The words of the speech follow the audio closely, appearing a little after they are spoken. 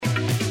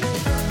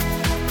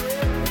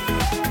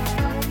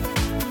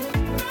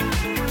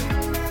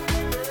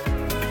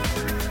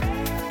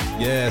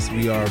Yes,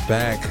 we are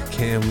back.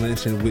 Cam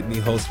Lynch and Whitney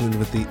Holtzman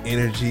with the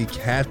Energy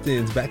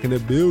Captains back in the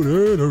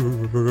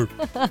building.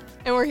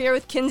 And we're here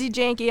with Kinsey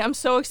Janke. I'm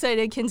so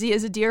excited. Kinsey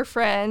is a dear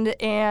friend,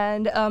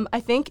 and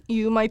I think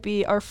you might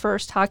be our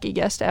first hockey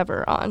guest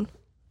ever on.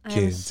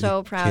 I'm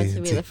so proud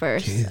to be the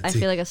first. I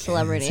feel like a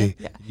celebrity.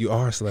 Yeah. You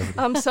are a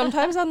celebrity.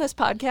 Sometimes on this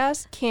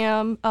podcast,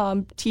 Cam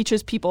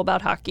teaches people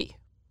about hockey.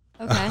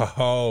 Okay.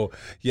 Oh,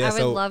 yeah. I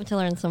would love to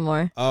learn some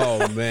more.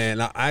 Oh,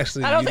 man. I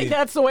don't think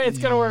that's the way it's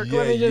going to work.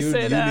 Let me just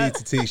say that. You need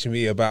to teach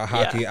me about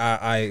hockey.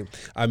 Yeah.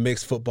 I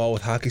mix football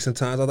with hockey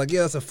sometimes. I was like, yeah,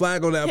 there's a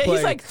flag on that play.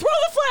 He's like, throw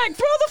the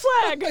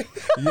flag.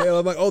 Yeah,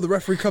 I'm like, oh, the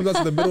referee comes out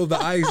to the middle of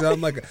the ice. And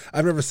I'm like,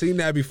 I've never seen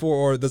that before.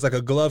 Or there's like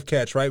a glove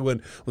catch, right?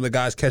 When the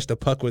guys catch the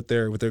puck with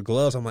their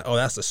gloves, I'm like, oh,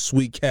 that's a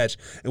sweet catch.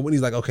 And when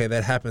he's like, okay,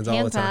 that happens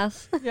all the time.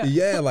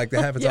 Yeah, like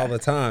that happens all the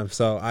time.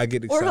 So I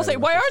get excited. Or he'll say,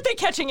 why aren't they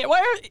catching it?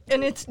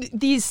 And it's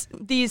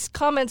these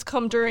comments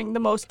come during the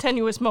most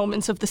tenuous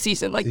moments of the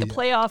season, like the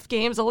playoff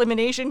games,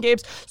 elimination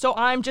games. So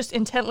I'm just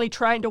intently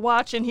trying to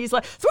watch, and he's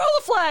like, throw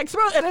the flag,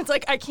 and it's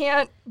like, I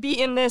can't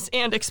be in this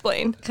and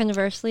explain.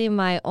 Conversely,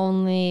 my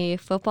only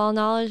football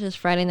knowledge is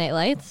Friday Night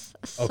Lights.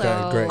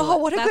 Okay, great. Oh,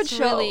 what a good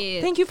show.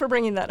 Thank you for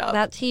bringing that up.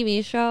 That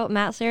TV show,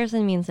 Matt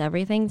Saracen means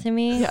everything to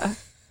me. Yeah.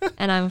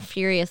 And I'm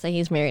furious that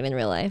he's married in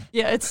real life.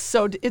 Yeah, it's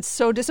so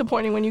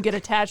disappointing when you get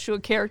attached to a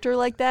character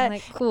like that. I'm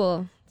like,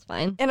 cool.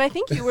 Fine. And I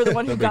think you were the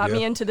one who got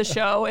me into the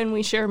show, and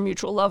we share a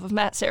mutual love of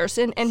Matt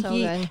Saracen.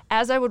 And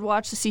as I would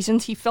watch the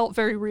seasons, he felt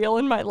very real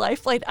in my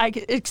life. Like, I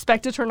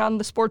expect to turn on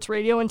the sports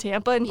radio in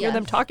Tampa and hear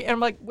them talking. And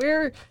I'm like,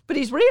 but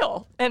he's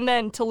real. And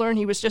then to learn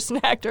he was just an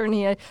actor and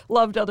he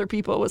loved other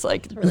people was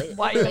like,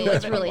 why even live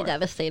It's really anymore?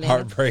 devastating.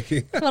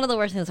 Heartbreaking. It's one of the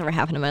worst things that's ever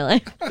happened in my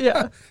life.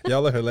 Yeah.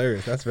 Y'all are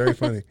hilarious. That's very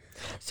funny.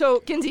 So,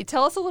 Kinsey,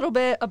 tell us a little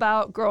bit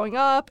about growing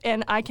up.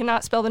 And I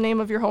cannot spell the name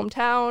of your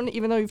hometown,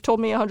 even though you've told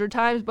me 100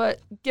 times, but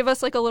give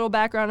us like a little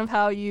background of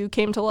how you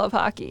came to love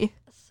hockey.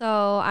 So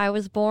I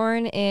was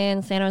born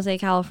in San Jose,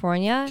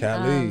 California.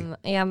 Cali.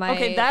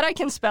 Okay, that I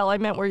can spell. I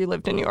meant where you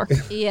lived in New York.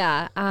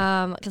 Yeah,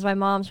 because my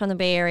mom's from the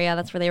Bay Area.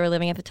 That's where they were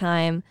living at the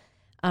time.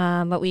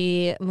 But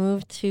we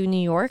moved to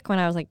New York when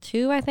I was like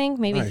 2, I think,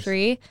 maybe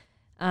 3.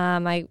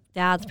 My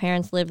dad's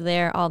parents lived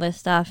there, all this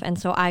stuff. And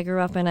so I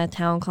grew up in a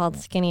town called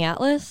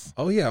Skaneateles.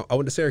 Oh, yeah. I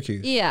went to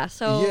Syracuse. Yeah.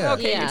 So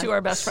Okay, you two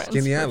are best friends.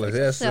 Skaneateles.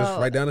 Yes, it's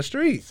right down the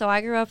street. So I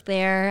grew up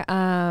there.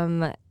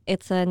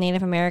 It's a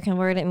Native American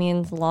word. It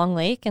means long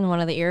lake and one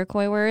of the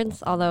Iroquois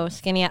words, although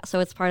so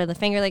it's part of the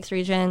Finger Lakes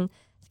region.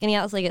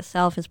 Skaneateles Lake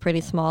itself is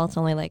pretty small. It's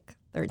only like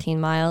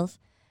 13 miles.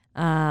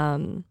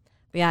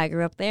 But yeah, I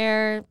grew up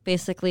there.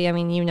 Basically, I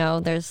mean,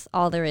 there's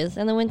all there is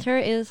in the winter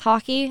is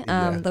hockey.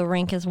 The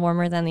rink is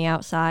warmer than the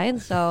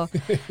outside. So,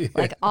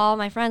 like, all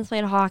my friends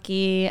played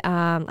hockey.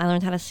 I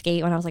learned how to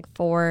skate when I was like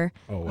 4.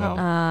 Oh,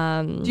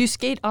 wow. Do you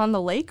skate on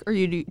the lake or do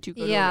you go to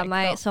a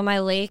lake? So my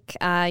lake,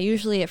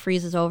 usually it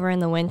freezes over in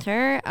the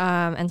winter.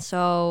 And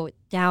so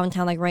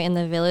downtown, like right in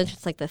the village,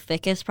 it's like the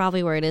thickest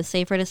probably where it is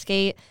safer to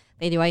skate.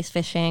 They do ice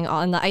fishing.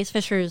 And the ice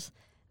fishers,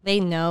 they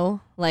know,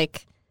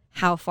 like,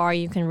 how far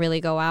you can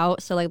really go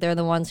out. So, like, they're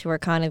the ones who are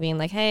kind of being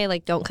like, hey,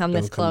 like, don't come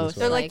this close.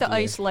 They're like the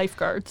ice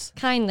lifeguards.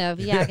 Kind of,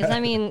 yeah. Because,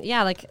 I mean,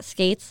 yeah, like,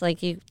 skates,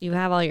 like, you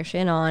have all your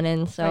shit on.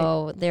 And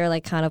so they're,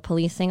 like, kind of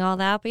policing all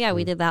that. But, yeah,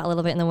 we did that a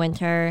little bit in the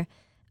winter.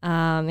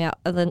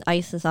 The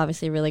ice is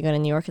obviously really good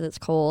in New York because it's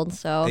cold.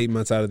 So 8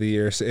 months out of the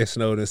year, it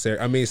snowed in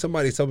Syracuse. I mean,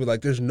 somebody told me,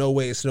 like, there's no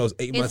way it snows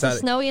 8 months out. It's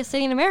the snowiest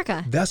city in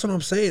America. That's what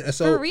I'm saying. And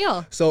so, for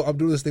real. So I'm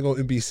doing this thing on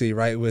NBC,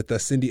 right, with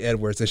Cindy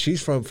Edwards, and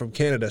she's from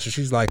Canada. So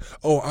she's like,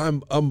 oh,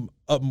 I'm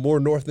up more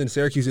north than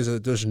Syracuse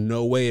is. There's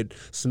no way it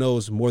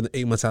snows more than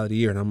 8 months out of the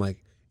year. And I'm like,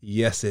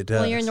 yes, it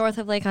does. Well, you're north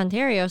of Lake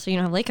Ontario, so you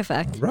don't have lake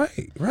effect.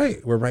 Right.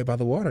 We're right by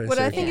the water. What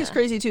I think is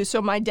crazy, too,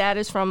 so my dad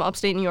is from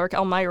upstate New York,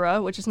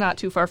 Elmira, which is not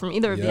too far from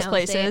either of these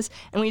places.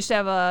 And we used to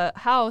have a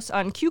house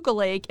on Keuka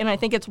Lake, and I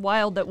think it's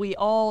wild that we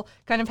all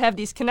kind of have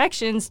these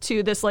connections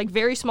to this, like,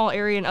 very small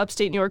area in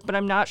upstate New York, but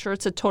I'm not sure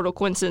it's a total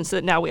coincidence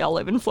that now we all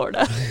live in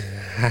Florida.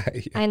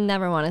 I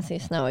never want to see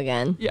snow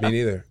again. Yeah. Me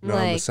neither. No,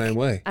 I'm the same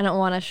way. I don't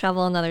want to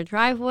shovel another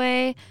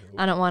driveway.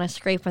 I don't want to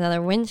scrape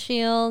another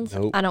windshield.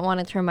 Nope. I don't want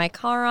to turn my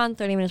car on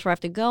 30 minutes before I have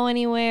to go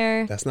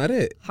anywhere. That's not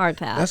it. Hard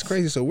pass. That's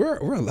crazy. So we're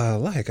a lot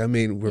alike. I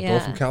mean, we're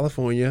both from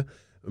California,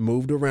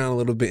 moved around a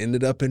little bit,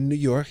 ended up in New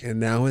York, and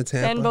now in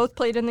Tampa. And both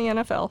played in the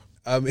NFL.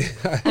 I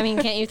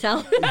mean, can't you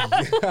tell?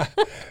 Yeah.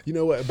 You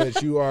know what?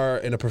 But you are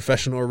in a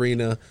professional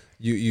arena.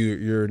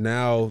 You're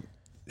now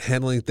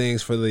handling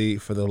things for the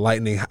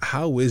Lightning.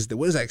 What is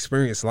that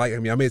experience like? I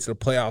mean, I made it to the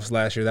playoffs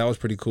last year. That was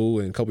pretty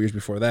cool, and a couple years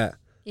before that.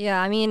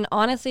 Yeah, I mean,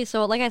 honestly,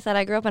 so like I said,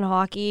 I grew up in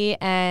hockey,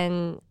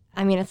 and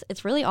I mean,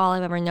 it's really all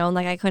I've ever known.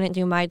 Like, I couldn't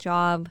do my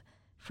job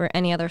for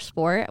any other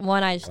sport.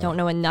 One, I just don't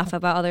know enough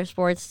about other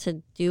sports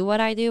to do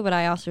what I do, but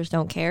I also just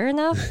don't care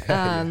enough.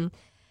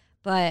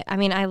 But I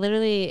mean, I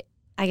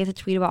get to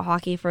tweet about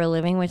hockey for a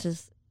living, which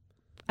is,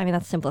 I mean,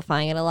 that's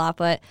simplifying it a lot,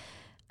 but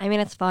I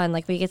mean, it's fun.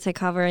 Like, we get to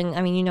cover, and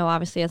I mean,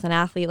 obviously as an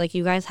athlete, like,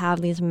 you guys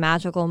have these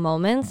magical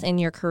moments in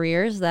your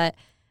careers that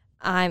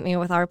I'm,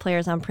 with our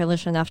players, I'm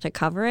privileged enough to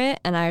cover it.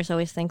 And I just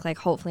always think, like,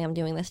 hopefully I'm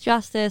doing this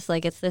justice.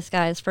 Like, it's this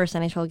guy's first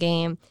NHL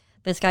game,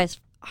 this guy's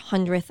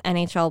 100th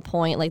NHL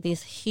point, like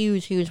these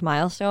huge, huge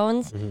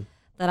milestones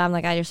that I'm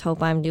like, I just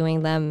hope I'm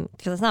doing them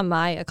because it's not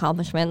my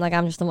accomplishment. Like,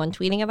 I'm just the one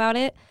tweeting about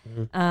it.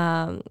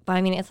 But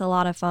I mean, it's a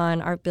lot of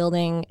fun. Our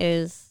building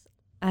is,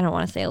 I don't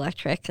want to say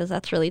electric because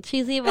that's really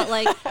cheesy, but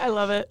like I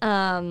love it.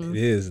 It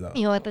is though.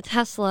 With the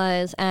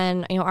Teslas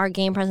and our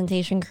game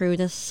presentation crew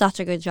does such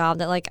a good job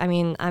that like I'm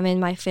in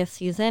my 5th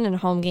season and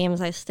home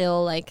games I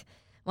still like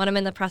when I'm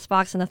in the press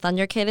box and the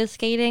Thunder Kid is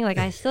skating, like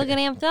I still get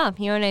amped up.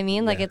 You know what I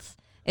mean? Like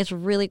it's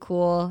really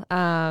cool.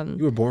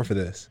 You were born for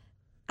this.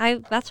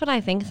 That's what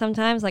I think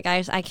sometimes. Like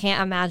I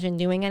can't imagine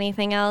doing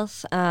anything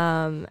else.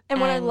 And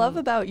what I love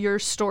about your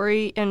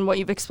story and what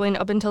you've explained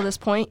up until this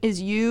point is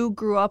you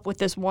grew up with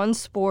this one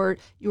sport.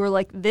 You were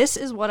like, this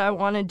is what I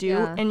want to do.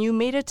 Yeah. And you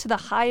made it to the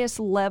highest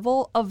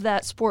level of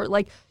that sport.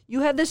 Like you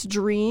had this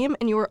dream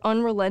and you were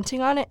unrelenting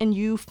on it and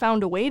you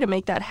found a way to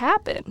make that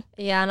happen.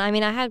 Yeah. And I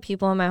mean, I had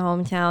people in my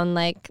hometown,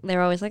 like they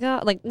were always like, oh,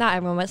 like not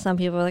everyone, but some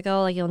people were like,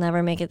 oh, like you'll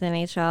never make it to the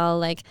NHL.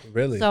 Like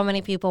really? So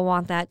many people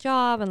want that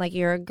job and like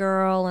you're a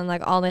girl and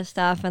like all this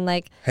stuff and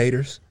like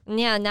haters.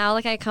 Yeah, now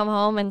like I come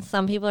home and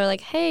some people are like,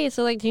 hey,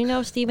 so like do you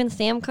know Steven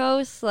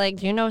Stamkos? Like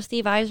do you know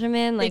Steve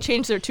Yzerman? Like they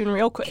changed their tune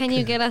real quick. Can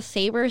you get us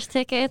Sabres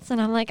tickets? And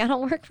I'm like, I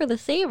don't work for the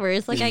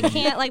Sabres. Like I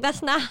can't, like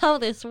that's not how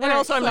this works. And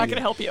also I'm not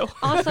gonna help you.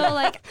 Also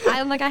like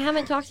I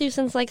haven't talked to you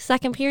since like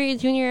second period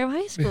junior year of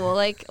high school.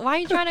 Like why are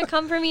you trying to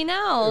come for me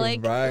now?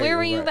 Like where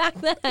were you back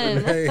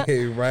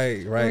then?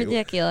 Right.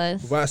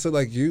 Ridiculous. Wow, so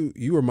like you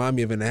remind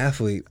me of an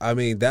athlete. I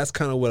mean, that's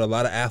kind of what a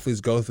lot of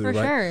athletes go through, for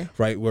right? Sure.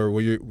 Right, where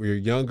you're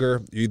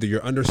younger, either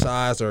you're undersized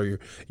or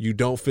you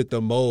don't fit the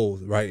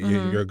mold, right?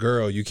 You're a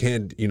girl. You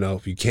can't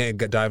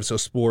dive into a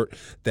sport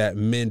that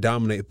men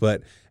dominate.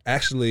 But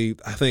actually,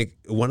 I think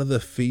one of the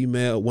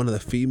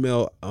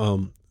female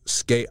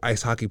skate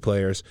ice hockey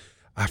players,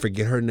 I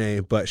forget her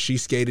name, but she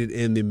skated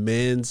in the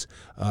men's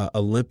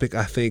Olympic,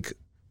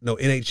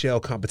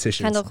 NHL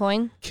competitions.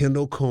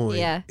 Kendall Coyne.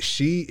 Yeah.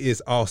 She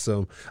is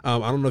awesome. I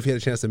don't know if you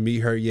had a chance to meet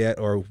her yet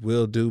or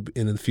will do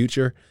in the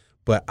future,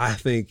 but I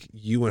think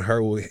you and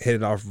her will hit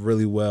it off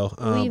really well.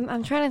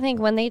 I'm trying to think,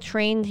 when they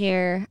trained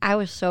here, I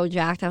was so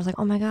jacked. I was like,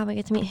 oh my God, we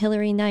get to meet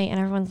Hillary Knight. And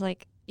everyone's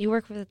like, you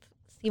work with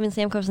Steven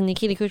Stamkos and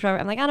Nikita Kucherov.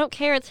 I'm like, I don't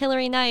care. It's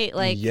Hillary Knight.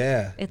 Like,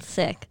 yeah, it's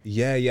sick.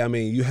 Yeah. I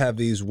mean, you have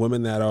these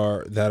women that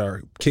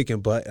are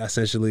kicking butt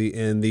essentially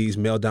in these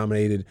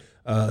male-dominated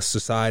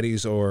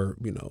societies or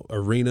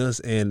arenas,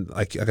 and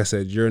like I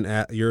said, you're an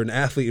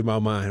athlete in my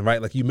mind, right?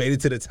 Like you made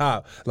it to the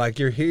top. Like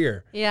you're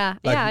here. Yeah.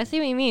 Like, I see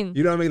what you mean.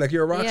 You know what I mean? Like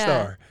you're a rock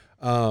star.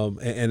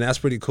 And that's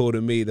pretty cool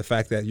to me, the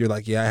fact that you're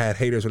like, yeah, I had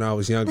haters when I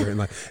was younger. And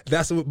like,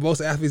 that's what most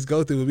athletes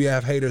go through. We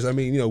have haters. I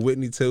mean,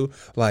 Whitney too.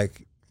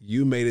 Like,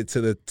 you made it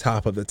to the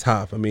top of the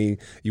top. I mean,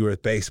 you were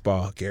at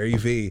baseball, Gary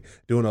Vee,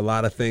 doing a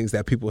lot of things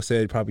that people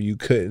said probably you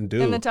couldn't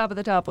do. And the top of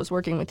the top was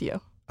working with you.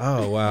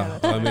 Oh, wow.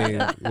 I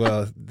mean,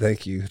 well,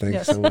 thank you. Thank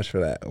you so much for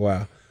that.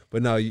 Wow.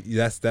 But no,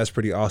 that's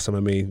pretty awesome. I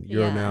mean,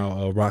 you're now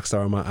a rock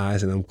star in my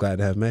eyes, and I'm glad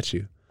to have met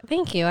you.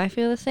 Thank you. I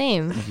feel the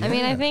same. Yeah. I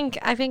mean,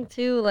 I think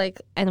too,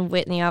 like, and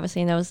Whitney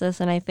obviously knows this,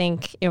 and I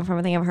think, from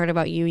everything I've heard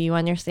about you, you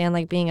understand,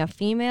 like, being a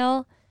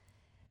female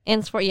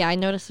in sport. Yeah, I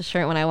noticed the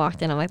shirt when I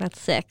walked in. I'm like, that's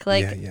sick.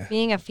 Like,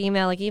 being a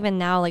female, like, even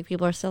now, like,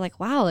 people are still like,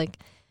 wow, like,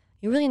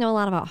 you really know a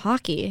lot about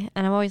hockey.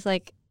 And I'm always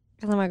like,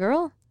 because I'm a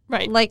girl?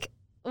 Right. Like,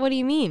 what do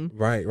you mean?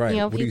 Right. What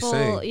people, are you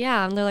saying?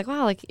 Yeah, and they're like,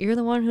 wow, like, you're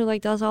the one who,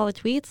 like, does all the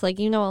tweets. Like,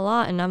 you know a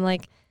lot. And I'm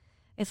like,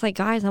 it's like,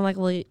 guys, I'm like,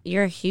 well,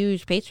 you're a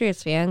huge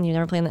Patriots fan. You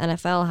never played in the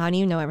NFL. How do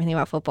you know everything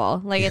about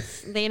football? Like,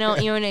 it's, they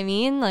don't, you know what I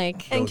mean?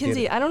 Like, and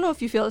Kinsey, I don't know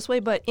if you feel this way,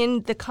 but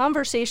in the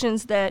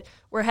conversations that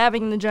we're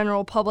having in the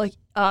general public,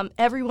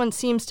 everyone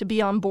seems to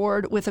be on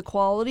board with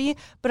equality,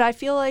 but I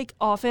feel like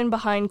often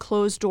behind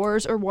closed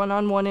doors or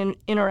one-on-one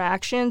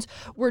interactions,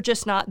 we're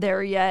just not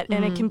there yet,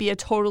 and it can be a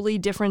totally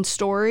different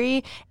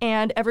story,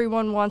 and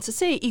everyone wants to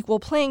say equal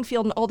playing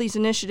field and all these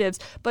initiatives,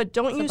 but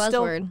don't you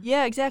still... buzzword.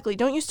 Yeah, exactly.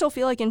 Don't you still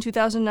feel like in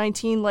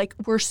 2019, like,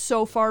 we're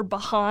so far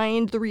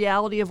behind the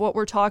reality of what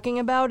we're talking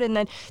about, and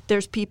then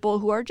there's people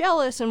who are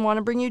jealous and want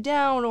to bring you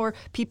down, or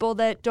people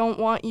that don't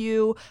want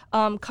you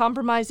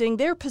compromising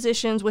their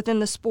positions within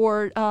the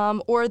sport,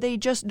 or they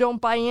just don't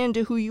buy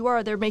into who you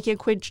are. They're making a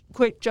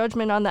quick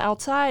judgment on the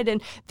outside,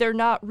 and they're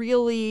not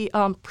really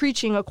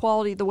preaching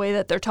equality the way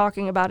that they're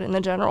talking about it in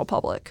the general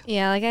public.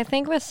 Yeah, like, I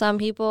think with some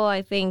people,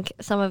 I think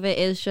some of it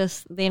is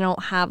just they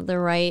don't have the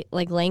right,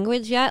 like,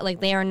 language yet. Like,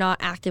 they are not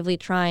actively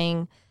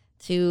trying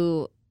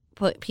to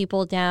put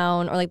people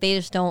down, or, like, they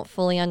just don't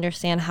fully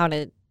understand how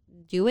to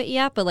do it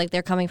yet, but, like,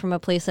 they're coming from a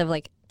place of,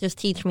 like, just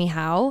teach me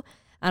how.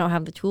 I don't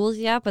have the tools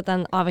yet, but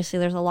then obviously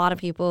there's a lot of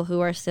people who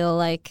are still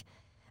like,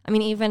 I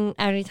mean, even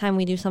every time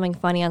we do something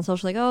funny on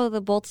social, like, oh,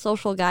 the Bolt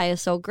Social guy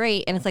is so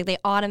great, and it's like they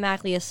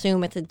automatically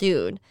assume it's a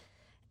dude.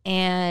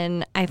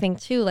 And I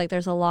think too, like,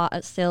 there's a lot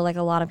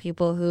of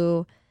people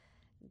who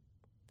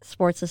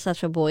sports is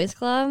such a boys'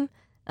 club.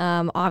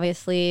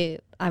 Obviously,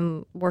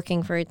 I'm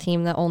working for a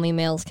team that only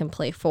males can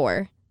play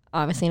for.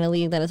 obviously in a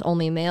league that is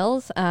only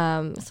males.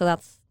 So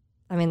that's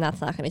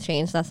not going to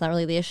change. That's not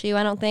really the issue,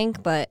 I don't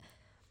think. But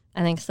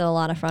I think still a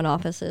lot of front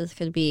offices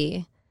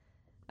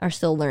are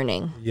still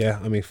learning. Yeah,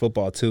 I mean,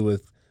 football too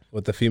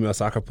with the female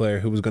soccer player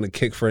who was going to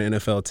kick for an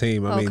NFL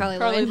team. I mean, Carly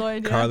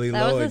Lloyd. Carly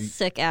Lloyd. That was a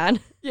sick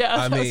ad.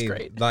 Yeah, that was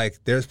great. Like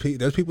there's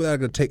people that are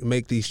going to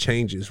make these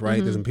changes, right?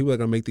 Mm-hmm. There's some people that are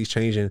going to make these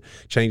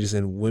changes,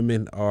 and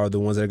women are the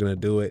ones that are going to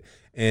do it.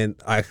 And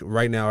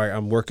right now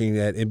I'm working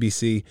at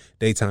NBC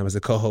Daytime as a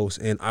co-host,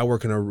 and I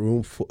work in a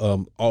room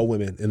all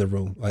women in the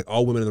room,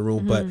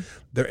 mm-hmm. but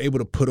they're able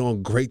to put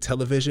on great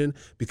television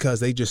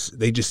because they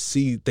just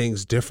see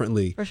things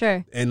differently. For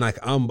sure. And like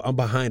I'm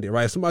behind it,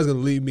 right? If somebody's gonna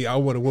lead me, I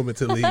want a woman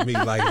to lead me.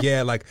 Like,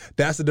 yeah, like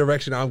that's the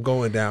direction I'm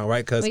going down,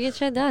 right? Because we get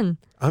shit done.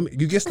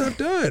 You get stuff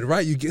done,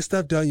 right? You get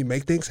stuff done. You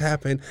make things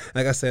happen.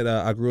 Like I said,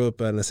 I grew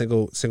up in a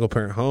single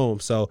parent home,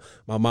 so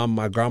my mom and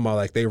my grandma,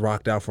 like, they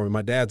rocked out for me.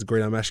 My dad's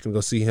great. I'm actually gonna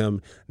go see him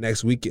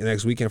next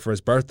weekend for his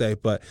birthday.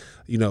 But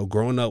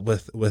growing up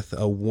with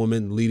a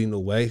woman leading the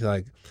way,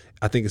 like,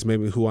 I think it's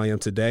maybe who I am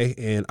today.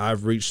 And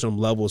I've reached some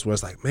levels where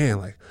it's like, man,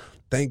 like,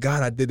 thank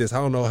God I did this. I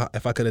don't know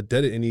if I could have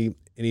did it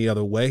any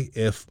other way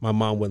if my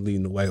mom wasn't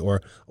leading the way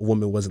or a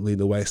woman wasn't leading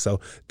the way. So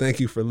thank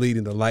you for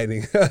leading the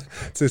Lightning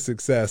to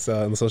success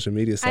on the social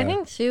media side. I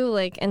think too,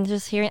 like, and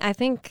just hearing, I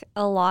think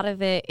a lot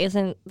of it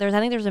isn't, I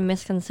think there's a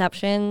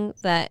misconception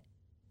that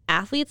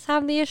athletes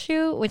have the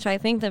issue, which I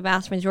think the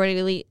vast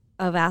majority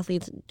of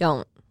athletes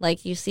don't.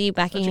 Like, you see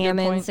Becky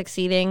Hammon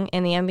succeeding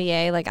in the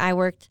NBA. Like, I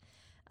worked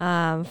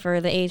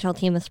for the AHL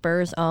team the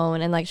Spurs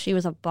own, and like, she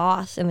was a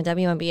boss in the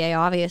WNBA,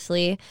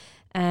 obviously.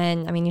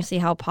 And I mean, you see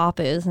how Pop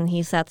is, and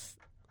he sets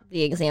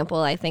the example,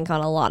 I think,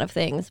 on a lot of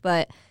things.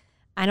 But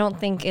I don't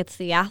think it's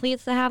the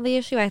athletes that have the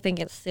issue. I think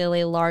it's still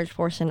a large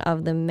portion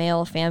of the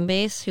male fan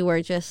base who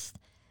are just,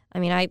 I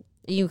mean,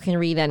 you can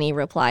read any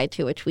reply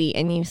to a tweet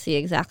and you see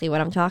exactly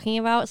what I'm talking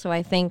about. So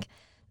I think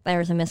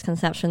there's a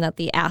misconception that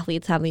the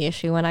athletes have the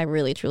issue, and I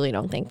really, truly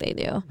don't think they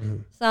do. Mm-hmm.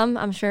 Some,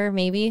 I'm sure,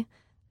 maybe,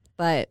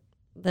 but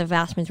the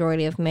vast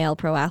majority of male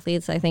pro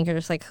athletes, I think, are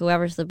just like,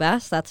 whoever's the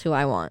best, that's who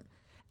I want.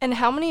 And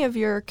how many of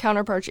your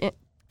counterparts in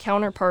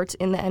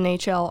the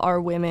NHL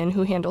are women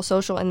who handle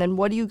social? And then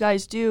what do you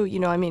guys do?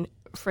 I mean,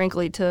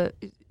 frankly, to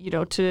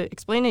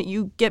explain it,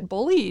 you get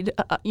bullied,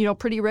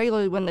 pretty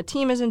regularly when the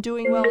team isn't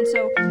doing well. And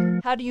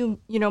so how do you,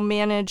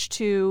 manage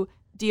to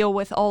deal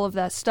with all of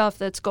that stuff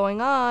that's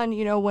going on,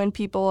 when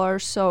people are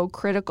so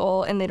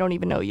critical and they don't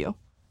even know you?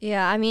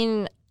 Yeah, I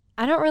mean,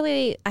 I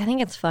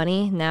think it's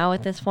funny now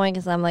at this point,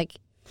 because I'm like,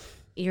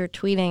 you're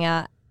tweeting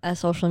at a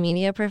social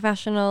media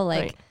professional,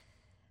 like, right.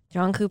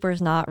 John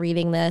Cooper's not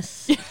reading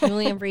this.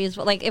 Julian Breeze,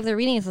 like, if they're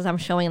reading this, I'm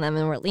showing them,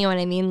 and you know what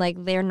I mean?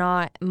 Like, they're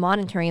not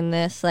monitoring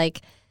this.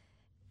 Like,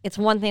 it's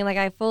one thing, like,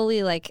 I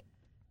fully, like,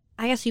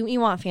 I guess you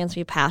want fans to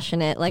be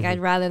passionate. Like, mm-hmm. I'd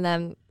rather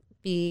them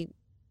be,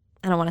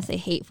 I don't want to say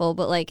hateful,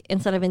 but like,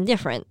 instead of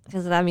indifferent,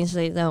 because that means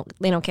they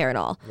don't care at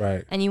all.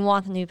 Right. And you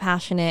want them to be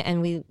passionate,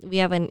 and we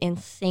have an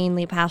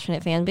insanely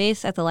passionate fan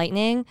base at the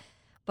Lightning.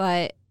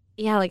 But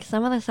yeah, like,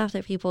 some of the stuff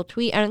that people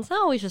tweet, and it's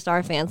not always just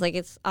our fans, like,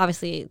 it's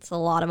a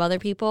lot of other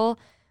people.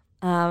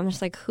 I'm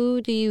just like, who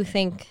do you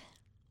think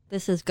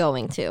this is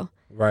going to?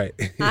 Right.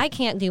 I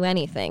can't do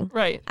anything.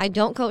 Right. I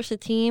don't coach the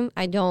team.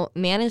 I don't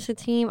manage the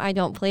team. I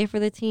don't play for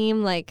the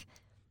team. Like,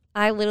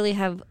 I literally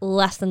have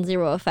less than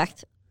zero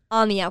effect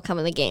on the outcome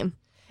of the game.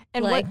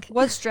 And like,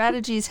 what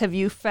strategies have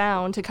you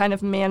found to kind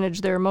of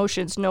manage their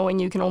emotions, knowing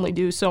you can only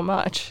do so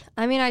much?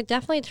 I mean, I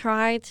definitely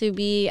try to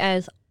be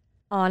as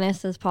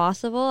honest as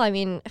possible. I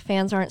mean,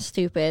 fans aren't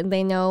stupid.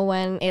 They know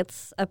when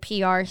it's a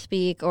PR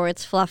speak or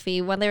it's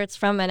fluffy, whether it's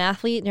from an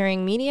athlete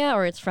during media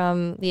or it's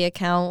from the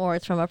account or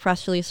it's from a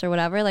press release or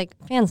whatever. Like,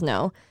 fans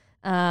know.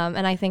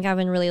 And I think I've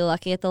been really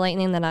lucky at the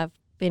Lightning that I've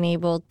been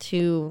able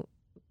to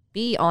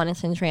be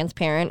honest and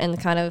transparent and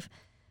kind of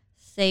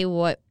say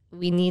what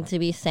we need to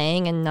be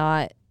saying, and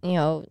not,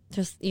 you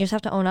just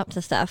have to own up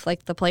to stuff,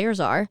 like the players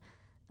are.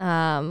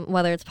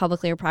 Whether it's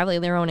publicly or privately,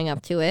 they're owning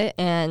up to it.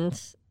 And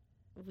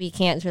we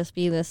can't just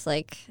be this,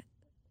 like,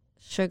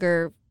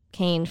 sugar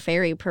cane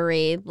fairy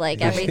parade,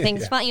 like,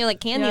 everything's fine. Like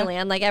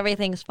Candyland, like,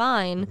 everything's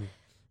fine, mm-hmm.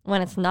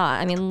 when it's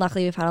not. I mean,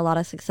 luckily we've had a lot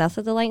of success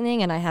at the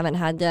Lightning, and I haven't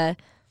had to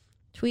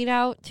tweet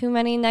out too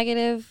many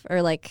negative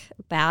or, like,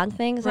 bad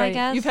things, right. I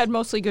guess. You've had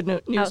mostly good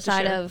news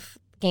outside of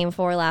Game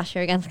 4 last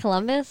year against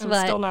Columbus.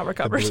 But still not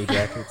recovered. The Blue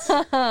Jackets.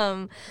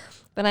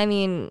 But, I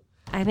mean,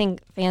 I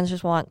think fans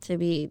just want to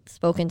be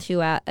spoken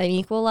to at an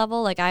equal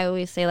level. Like, I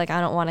always say, like, I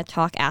don't want to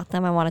talk at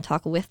them. I want to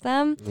talk with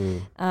them.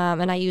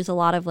 And I use a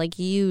lot of, like,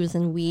 yous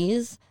and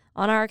we's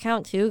on our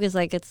account, too, because,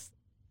 like,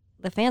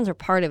 the fans are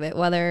part of it,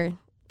 whether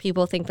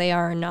people think they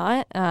are or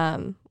not.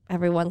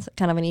 Everyone's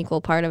kind of an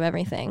equal part of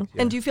everything.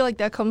 Yeah. And do you feel like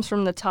that comes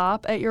from the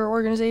top at your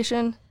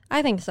organization?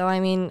 I think so. I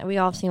mean, we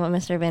all have seen what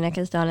Mr. Vinik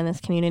has done in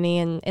this community,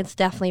 and it's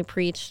definitely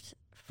preached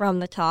from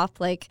the top.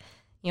 Like,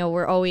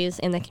 we're always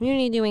in the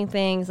community doing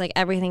things. Like,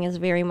 everything is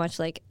very much,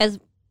 like, as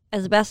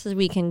best as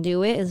we can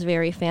do it, is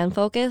very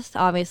fan-focused.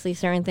 Obviously,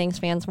 certain things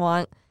fans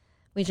want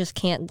we just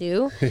can't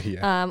do,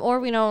 yeah. Or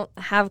we don't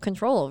have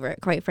control over it,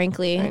 quite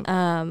frankly.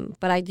 Right.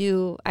 But I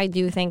do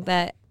think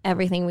that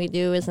everything we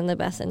do is in the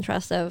best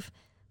interest of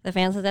the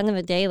fans. At the end of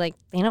the day, like,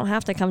 they don't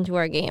have to come to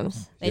our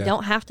games. They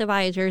don't have to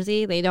buy a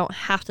jersey. They don't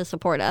have to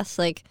support us.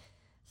 Like,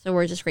 so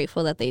we're just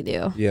grateful that they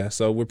do. Yeah,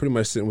 so we're pretty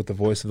much sitting with the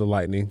voice of the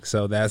Lightning.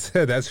 So that's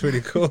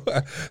pretty cool.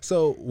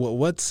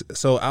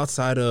 So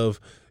outside of,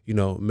 you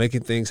know,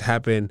 making things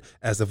happen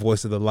as the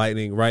voice of the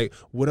Lightning, right?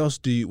 What else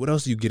do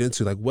you get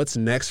into? Like, what's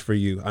next for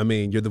you? I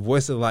mean, you're the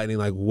voice of the Lightning.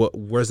 Like,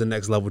 where's the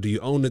next level? Do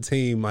you own the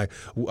team? Like,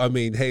 I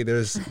mean, hey,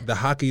 there's this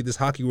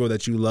hockey world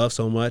that you love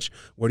so much.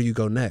 Where do you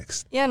go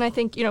next? Yeah, and I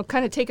think, you know,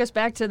 kind of take us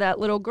back to that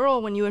little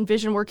girl when you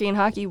envisioned working in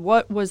hockey.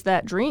 What was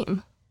that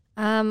dream?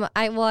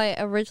 I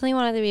originally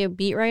wanted to be a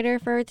beat writer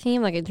for a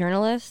team, like a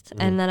journalist,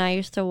 and then I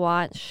used to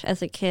watch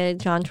as a kid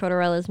John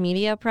Tortorella's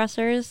media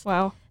pressers.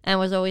 Wow. And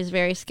was always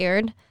very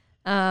scared.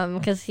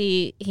 Because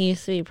he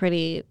used to be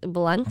pretty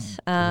blunt.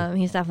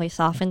 He's definitely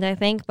softened, I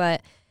think,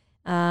 but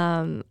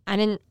I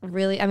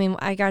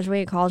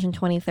graduated college in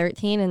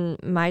 2013,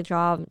 and my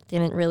job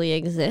didn't really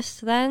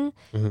exist then.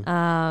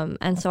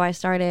 And so I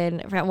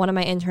started one of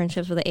my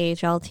internships with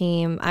the AHL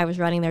team. I was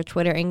running their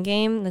Twitter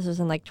in-game. This was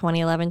in like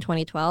 2011,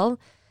 2012.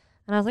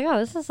 And I was like, oh,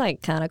 this is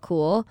like kind of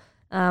cool.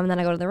 Then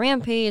I go to the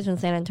Rampage in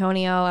San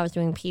Antonio. I was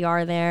doing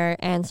PR there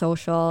and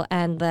social,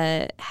 and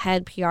the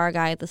head PR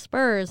guy at the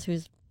Spurs,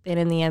 who's been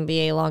in the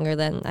NBA longer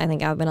than I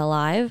think I've been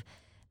alive.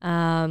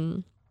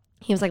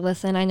 He was like,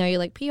 listen, I know you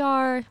like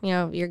PR, you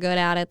know, you're good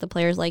at it, the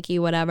players like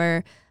you,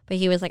 whatever. But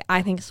he was like,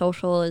 I think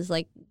social is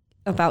like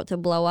about to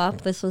blow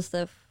up. This was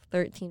the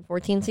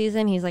 13-14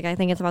 season. He's like, I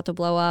think it's about to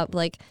blow up.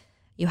 Like,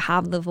 you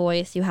have the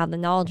voice, you have the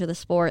knowledge of the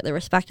sport, the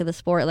respect of the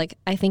sport. Like,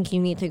 I think you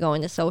need to go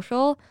into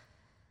social.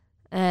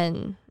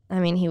 And I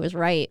mean, he was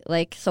right.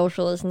 Like,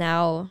 social is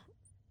now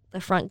the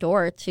front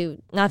door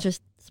to not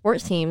just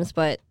sports teams,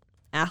 but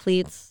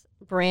athletes,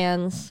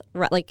 brands,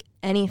 like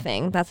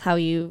anything. That's how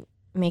you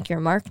make your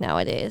mark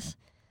nowadays.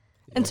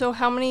 And so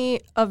how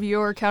many of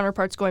your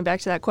counterparts, going back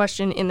to that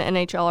question, in the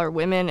NHL are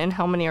women, and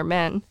how many are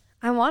men?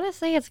 I want to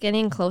say it's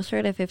getting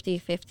closer to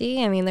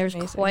 50-50. I mean, there's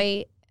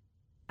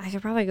I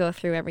could probably go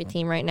through every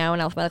team right now in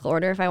alphabetical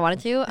order if I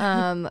wanted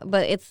to.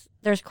 But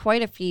there's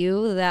quite a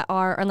few that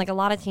are, and like a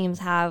lot of teams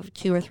have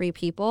 2 or 3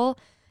 people.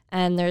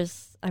 And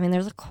there's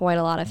quite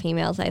a lot of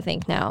females, I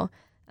think, now.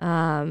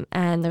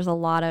 And there's a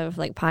lot of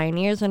like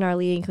pioneers in our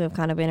league who have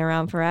kind of been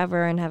around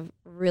forever and have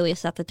really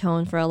set the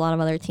tone for a lot of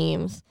other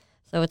teams.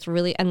 So it's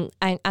really, and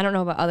I don't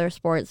know about other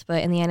sports,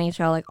 but in the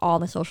NHL, like all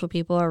the social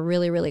people are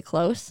really, really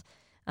close.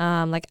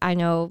 Like I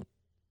know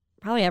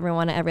probably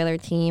everyone at every other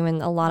team,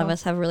 and a lot of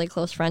us have really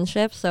close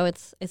friendships. So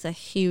it's a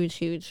huge,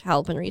 huge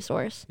help and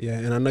resource. Yeah,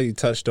 and I know you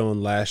touched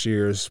on last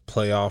year's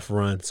playoff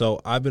run. So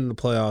I've been in the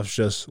playoffs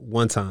just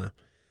one time.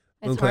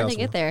 It's hard to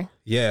get there.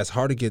 Yeah, it's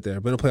hard to get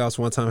there. Been in the playoffs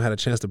one time, had a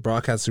chance to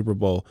broadcast Super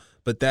Bowl,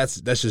 but that's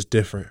just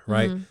different,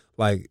 right? Mm-hmm.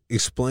 Like,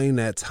 explain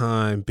that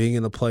time, being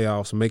in the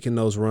playoffs, making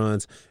those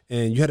runs,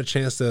 and you had a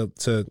chance to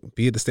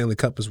be at the Stanley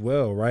Cup as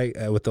well, right,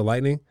 with the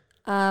Lightning?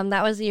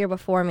 That was the year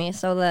before me.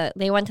 So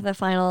they went to the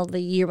final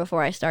the year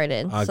before I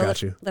started.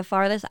 Got you. The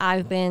farthest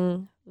I've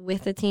been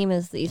with the team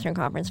is the Eastern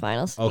Conference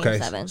Finals. Okay,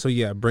 Game 7. So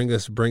yeah, bring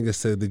us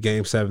to the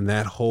Game 7.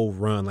 That whole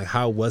run, like,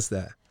 how was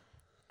that?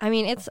 I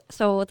mean,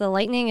 the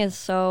Lightning is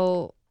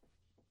so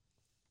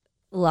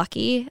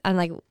lucky, and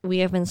like we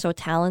have been so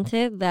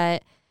talented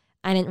that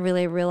I didn't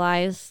really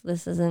realize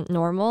this isn't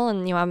normal.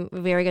 And you know, I'm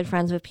very good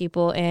friends with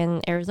people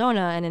in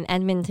Arizona and in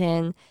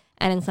Edmonton.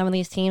 And in some of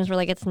these teams where,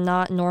 like, it's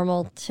not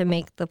normal to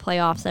make the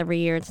playoffs every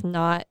year. It's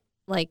not,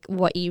 like,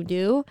 what you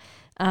do.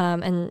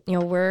 And, you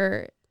know,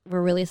 we're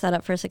really set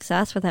up for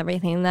success with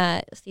everything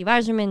that Steve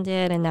Yzerman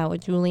did, and now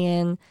with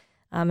Julian.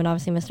 And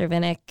obviously Mr.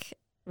 Vinnick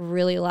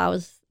really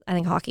allows, I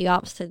think, hockey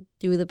ops to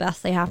do the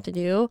best they have to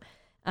do.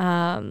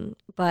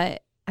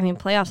 But, I mean,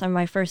 playoffs,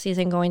 my first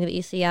season going to the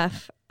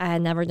ECF, I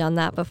had never done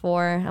that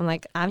before. I'm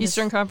like,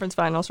 Eastern Conference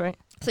Finals, right?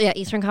 So yeah,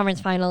 Eastern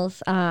Conference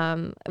Finals.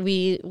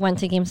 We went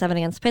to Game 7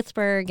 against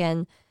Pittsburgh,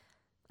 and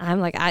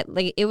I'm like,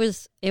 it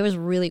was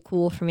really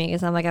cool for me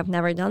because I'm like, I've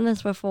never done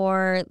this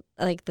before.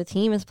 Like, the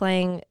team is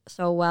playing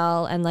so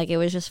well, and like it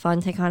was just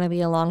fun to kind of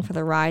be along for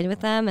the ride with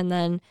them. And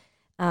then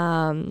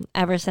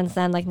ever since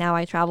then, like now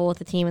I travel with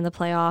the team in the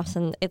playoffs,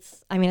 and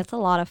it's a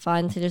lot of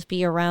fun to just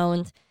be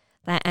around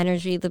that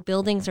energy. The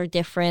buildings are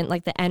different.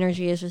 Like, the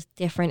energy is just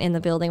different in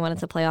the building when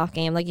it's a playoff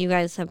game. Like, you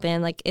guys have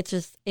been, like,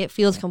 it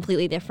feels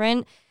completely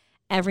different.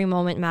 Every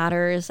moment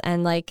matters,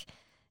 and like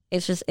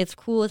it's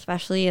cool,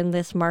 especially in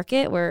this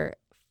market where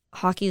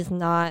hockey is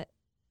not,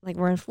 like,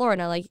 we're in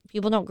Florida. Like,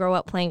 people don't grow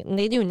up playing, and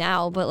they do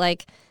now, but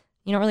like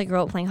you don't really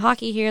grow up playing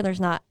hockey here.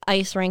 There's not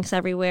ice rinks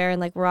everywhere, and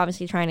like we're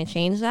obviously trying to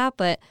change that,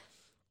 but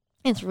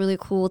it's really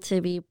cool to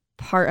be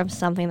part of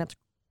something that's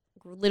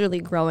literally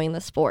growing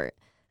the sport.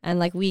 And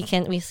like we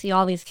see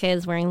all these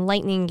kids wearing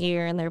Lightning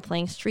gear, and they're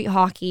playing street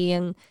hockey,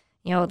 and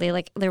you know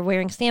they're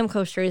wearing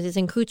Stamkos jerseys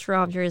and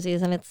Kucherov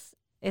jerseys, and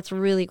it's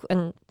really,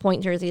 and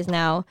Point jerseys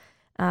now,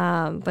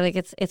 but like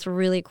it's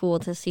really cool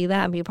to see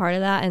that and be part of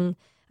that. And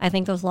I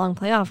think those long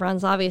playoff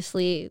runs,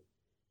 obviously,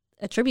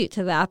 attribute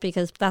to that,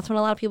 because that's when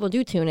a lot of people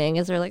do tune in,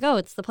 is they're like, oh,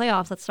 it's the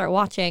playoffs, let's start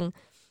watching.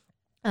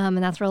 And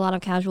that's where a lot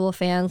of casual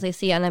fans, they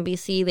see on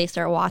NBC, they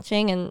start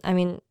watching. And I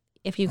mean,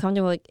 if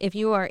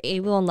you are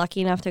able and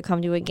lucky enough to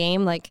come to a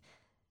game, like,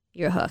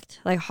 you're hooked.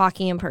 Like,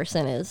 hockey in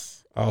person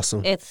is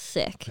awesome. It's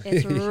sick.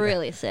 It's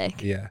really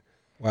sick. Yeah.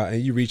 Wow.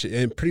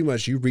 And pretty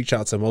much you reach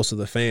out to most of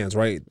the fans,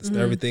 right? Mm-hmm.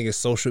 Everything is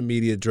social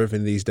media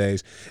driven these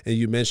days. And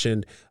you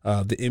mentioned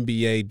the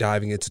NBA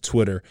diving into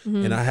Twitter.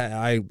 Mm-hmm. And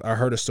I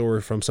heard a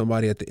story from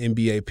somebody at the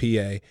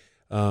NBA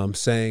PA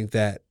saying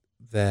that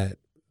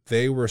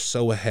they were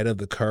so ahead of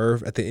the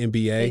curve at the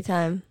NBA. Big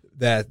time.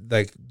 That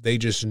like they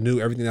just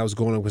knew everything that was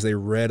going on because they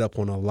read up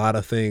on a lot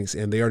of things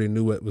and they already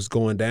knew what was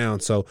going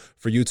down. So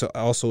for you to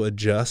also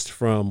adjust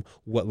from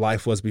what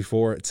life was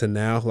before to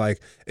now,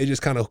 like, it's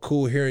just kind of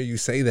cool hearing you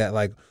say that.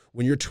 Like,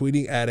 when you're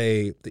tweeting at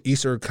the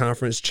Eastern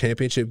Conference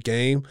Championship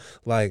game,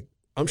 like,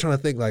 I'm trying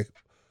to think, like,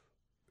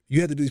 you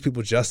have to do these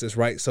people justice,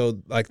 right?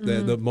 So, like,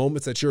 the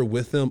moments that you're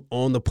with them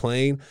on the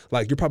plane,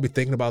 like, you're probably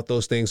thinking about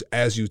those things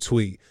as you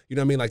tweet. You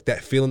know what I mean? Like,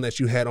 that feeling that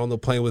you had on the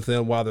plane with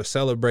them while they're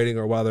celebrating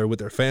or while they're with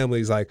their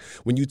families. Like,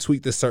 when you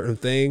tweet this certain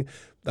thing,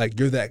 like,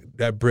 you're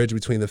that bridge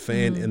between the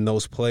fan and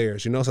those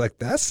players. You know, it's like,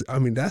 that's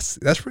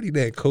pretty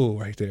dang cool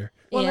right there.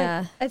 Well,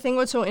 yeah. I think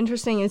what's so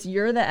interesting is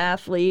you're the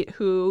athlete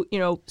who, you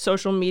know,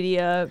 social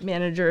media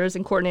managers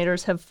and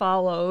coordinators have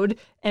followed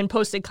and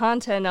posted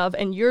content of,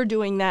 and you're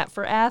doing that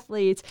for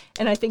athletes.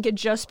 And I think it'd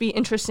just be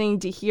interesting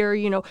to hear,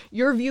 you know,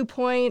 your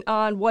viewpoint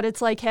on what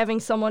it's like having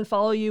someone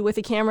follow you with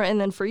a camera,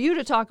 and then for you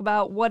to talk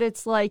about what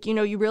it's like, you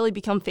know, you really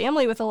become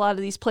family with a lot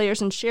of these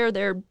players and share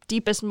their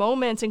deepest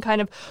moments, and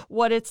kind of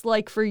what it's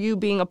like for you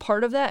being a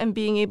part of that and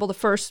being able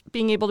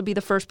to be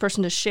the first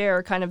person to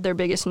share kind of their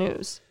biggest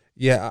news.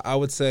 Yeah, I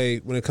would say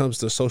when it comes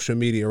to social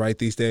media, right,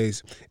 these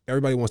days,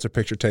 everybody wants their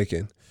picture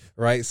taken,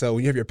 right? So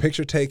when you have your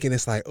picture taken,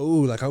 it's like,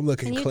 oh, like, I'm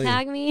looking clean. Can you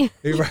tag me?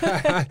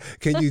 Right?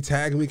 Can you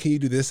tag me? Can you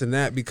do this and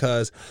that?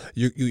 Because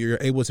you're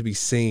able to be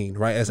seen,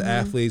 right? As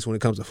athletes, when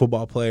it comes to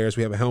football players,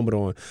 we have a helmet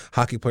on.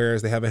 Hockey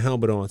players, they have a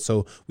helmet on.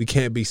 So we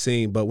can't be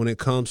seen. But when it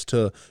comes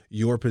to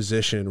your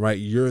position, right,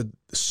 you're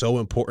so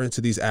important to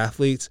these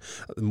athletes,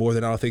 more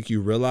than I think you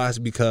realize,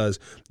 because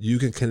you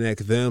can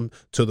connect them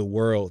to the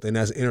world. And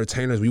as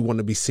entertainers, we want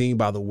to be seen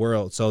by the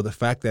world. So the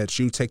fact that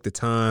you take the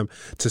time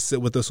to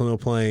sit with us on the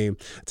plane,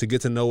 to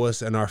get to know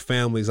us and our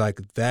families,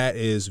 like, that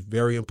is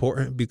very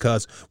important,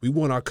 because we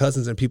want our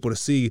cousins and people to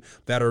see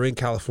that are in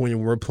California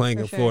when we're playing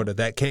in Florida,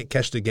 that can't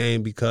catch the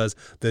game because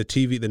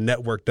the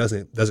network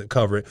doesn't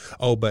cover it.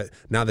 Oh, but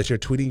now that you're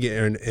tweeting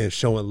it and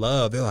showing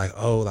love, they're like,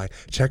 oh, like,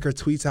 check her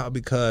tweets out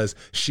because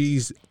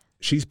she's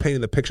painting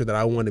the picture that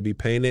I want to be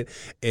painted.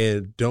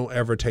 And don't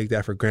ever take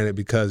that for granted,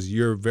 because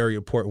you're very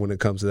important when it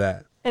comes to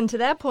that. And to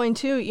that point,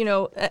 too, you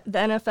know, the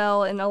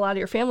NFL and a lot of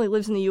your family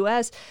lives in the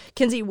U.S.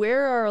 Kinsey,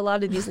 where are a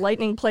lot of these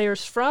Lightning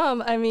players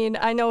from? I mean,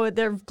 I know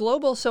they're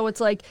global, so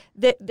it's like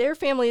their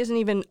family isn't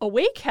even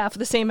awake half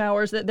the same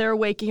hours that they're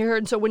awake here.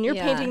 And so when you're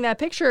painting that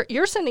picture,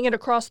 you're sending it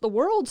across the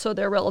world so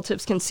their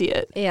relatives can see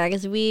it. Yeah,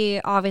 because we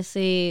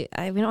obviously,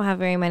 we don't have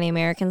very many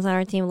Americans on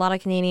our team. A lot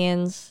of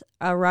Canadians,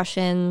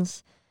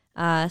 Russians,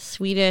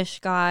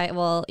 Swedish guy,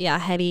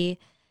 Hedy,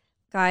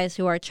 guys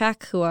who are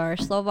Czech, who are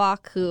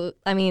Slovak,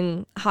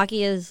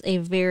 hockey is a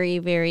very,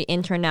 very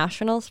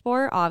international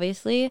sport,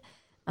 obviously.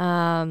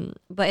 But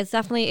it's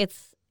definitely,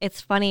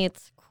 it's funny,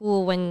 it's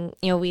cool when,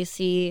 you know, we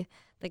see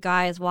the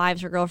guys'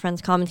 wives or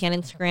girlfriends commenting on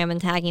Instagram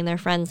and tagging their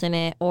friends in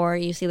it, or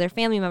you see their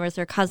family members,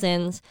 their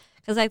cousins,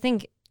 because I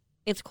think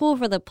it's cool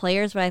for the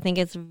players, but I think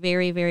it's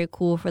very, very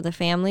cool for the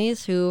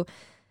families who,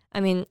 I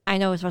mean, I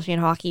know especially in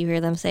hockey, you hear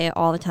them say it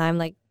all the time,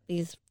 like,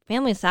 these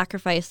families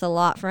sacrificed a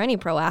lot for any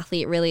pro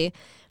athlete, really.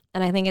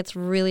 And I think it's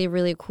really,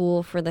 really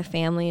cool for the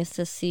families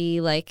to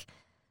see, like,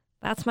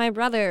 that's my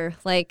brother,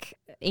 like,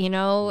 you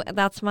know,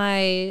 that's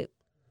my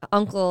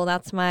uncle,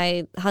 that's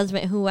my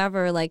husband,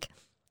 whoever. Like,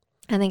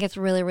 I think it's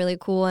really, really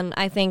cool. And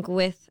I think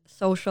with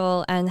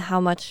social and how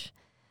much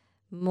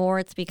more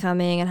it's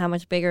becoming and how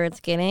much bigger it's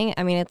getting,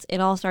 I mean, it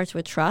all starts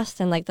with trust.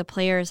 And, like, the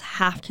players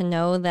have to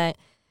know that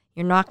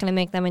you're not going to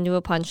make them into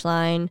a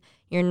punchline.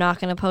 You're not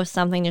going to post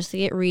something just to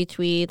get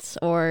retweets,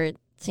 or,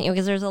 you know,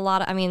 because there's a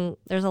lot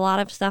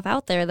of stuff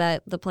out there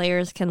that the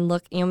players can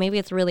look, you know, maybe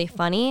it's really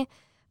funny,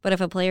 but if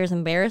a player's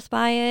embarrassed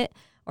by it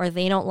or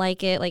they don't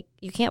like it, like,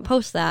 you can't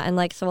post that. And,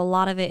 like, so a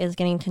lot of it is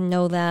getting to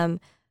know them,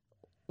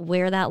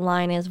 where that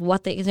line is,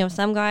 because, you know,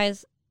 some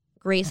guys,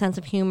 great sense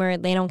of humor,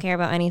 they don't care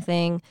about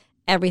anything,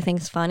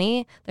 everything's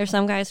funny. There's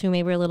some guys who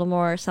maybe are a little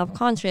more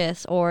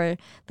self-conscious, or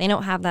they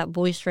don't have that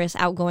boisterous,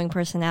 outgoing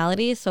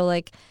personality. So,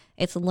 like,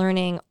 it's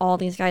learning all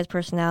these guys'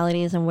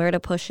 personalities and where to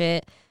push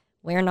it,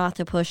 where not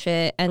to push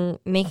it, and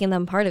making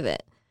them part of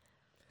it.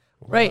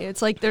 Right.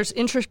 It's like there's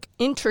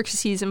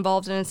intricacies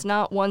involved, and it's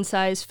not one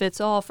size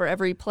fits all for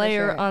every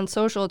player on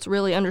social. It's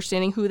really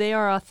understanding who they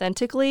are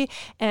authentically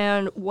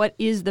and what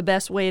is the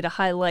best way to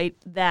highlight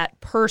that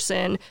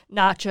person,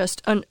 not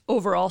just an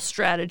overall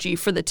strategy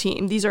for the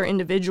team. These are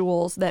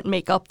individuals that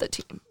make up the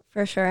team.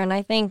 For sure. And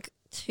I think,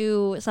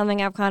 too,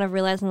 something I've kind of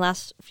realized in the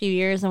last few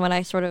years, and when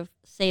I sort of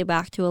say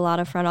back to a lot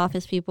of front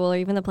office people or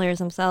even the players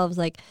themselves,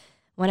 like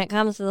when it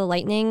comes to the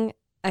Lightning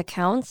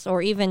accounts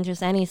or even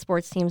just any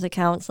sports team's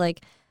accounts,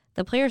 like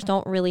the players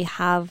don't really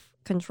have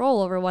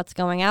control over what's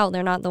going out.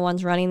 They're not the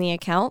ones running the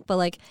account, but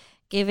like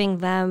giving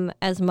them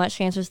as much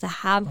chances to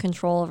have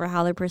control over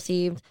how they're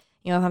perceived.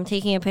 You know, if I'm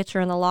taking a picture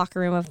in the locker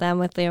room of them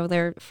with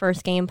their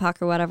first game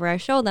puck or whatever, I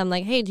show them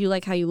like, hey, do you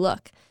like how you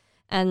look?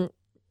 And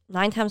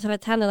 9 times out of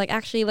 10, they're like,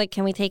 actually, like,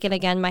 can we take it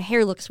again? My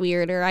hair looks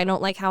weird, or I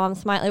don't like how I'm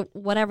smiling,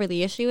 whatever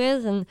the issue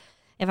is. And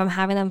if I'm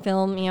having them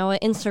film, you know, an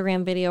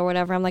Instagram video or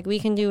whatever, I'm like, we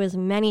can do as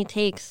many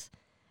takes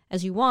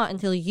as you want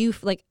until you,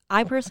 like,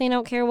 I personally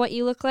don't care what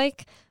you look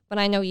like, but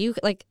I know you,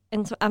 like,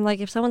 and so I'm like,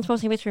 if someone's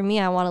posting a picture of me,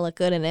 I want to look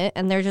good in it,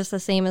 and they're just the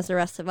same as the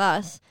rest of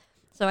us.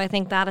 So I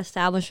think that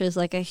establishes,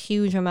 like, a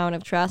huge amount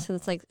of trust.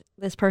 It's like,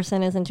 this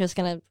person isn't just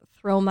going to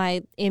throw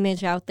my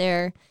image out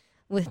there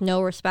with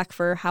no respect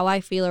for how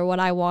I feel or what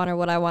I want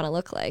to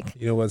look like.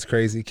 You know what's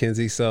crazy,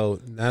 Kenzie? So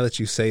now that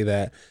you say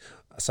that,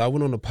 so I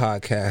went on a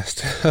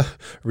podcast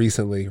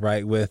recently,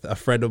 right, with a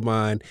friend of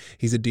mine.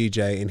 He's a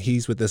DJ, and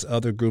he's with this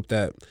other group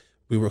that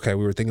we were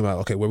thinking about,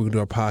 okay, where we gonna do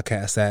our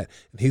podcast at,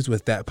 and he's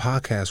with that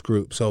podcast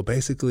group. So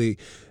basically,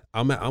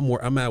 I'm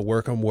at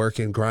work, I'm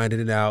working, grinding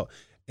it out,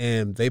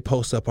 and they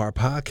post up our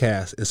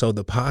podcast, and so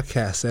the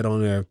podcast said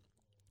on there,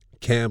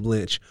 Cam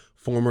Lynch,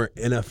 former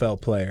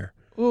NFL player.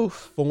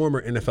 Oof.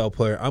 Former NFL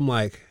player. I'm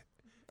like,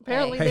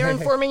 apparently they're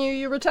informing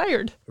you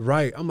retired.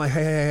 Right. I'm like,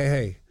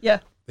 hey. Yeah.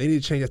 They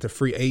need to change that to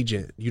free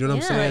agent. You know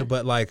what I'm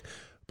saying?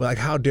 But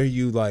how dare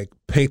you like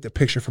paint the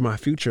picture for my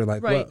future?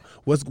 Like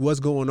what's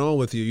going on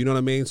with you? You know what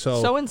I mean?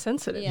 So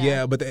insensitive.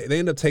 Yeah, but they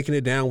end up taking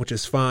it down, which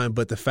is fine.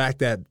 But the fact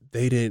that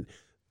they didn't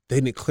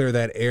clear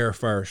that air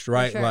first,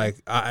 right? Sure. Like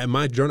in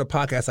my journal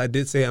podcast, I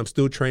did say I'm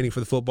still training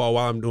for the football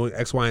while I'm doing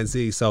X, Y, and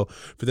Z. So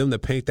for them to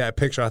paint that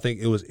picture, I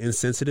think it was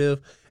insensitive,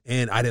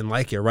 and I didn't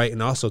like it, right?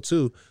 And also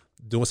too,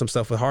 doing some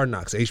stuff with Hard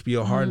Knocks,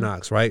 HBO Hard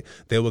Knocks, right?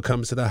 They would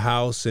come to the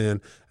house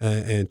and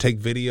take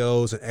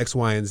videos and X,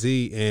 Y, and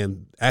Z,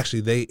 and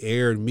actually they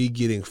aired me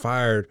getting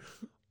fired.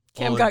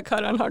 Cam got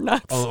cut on Hard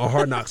Knocks. On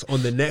Hard Knocks,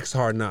 on the next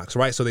Hard Knocks,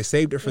 right? So they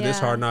saved it for this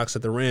Hard Knocks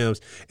at the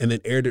Rams and then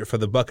aired it for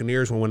the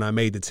Buccaneers when I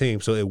made the team.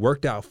 So it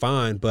worked out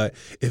fine, but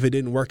if it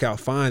didn't work out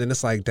fine, then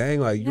it's like, dang,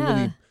 like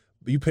you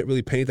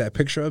really paint that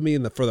picture of me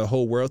for the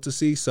whole world to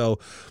see. So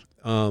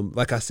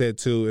like I said,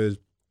 too, is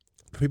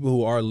for people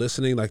who are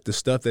listening, like the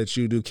stuff that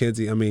you do,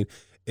 Kenzie, I mean,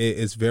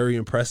 it's very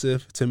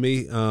impressive to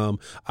me. No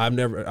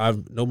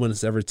one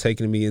has ever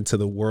taken me into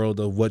the world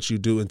of what you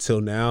do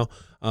until now.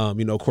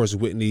 You know, of course,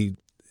 Whitney,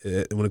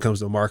 when it comes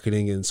to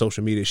marketing and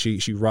social media,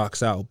 she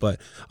rocks out. But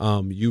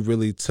you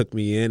really took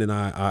me in, and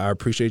I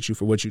appreciate you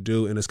for what you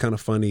do. And it's kind of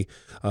funny,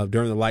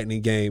 during the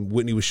Lightning game,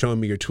 Whitney was showing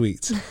me your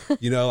tweets.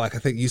 You know, like I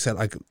think you said,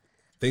 like,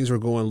 things were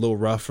going a little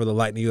rough for the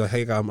Lightning. You're like,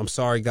 hey, I'm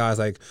sorry, guys.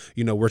 Like,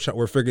 you know, we're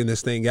figuring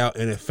this thing out,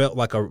 and it felt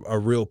like a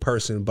real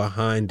person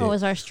behind it.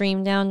 Was our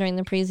stream down during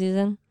the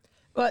preseason?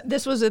 Well,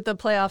 this was at the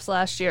playoffs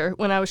last year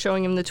when I was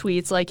showing him the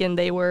tweets. Like, and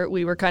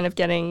we were kind of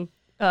getting,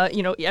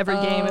 you know, every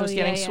game it was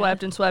getting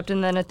swept,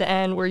 and then at the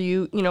end where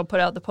you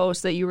put out the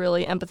post that you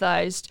really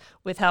empathized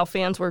with how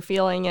fans were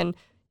feeling, and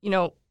you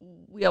know,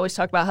 we always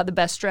talk about how the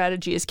best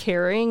strategy is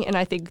caring, and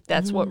I think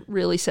that's what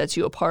really sets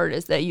you apart,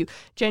 is that you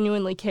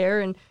genuinely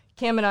care. And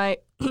Cam and I,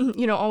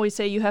 you know, always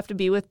say you have to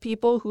be with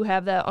people who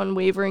have that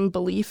unwavering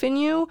belief in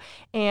you.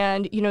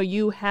 And, you know,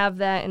 you have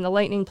that in the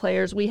Lightning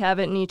players. We have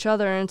it in each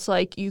other. And it's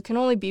like you can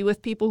only be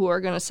with people who are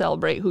going to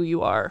celebrate who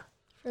you are.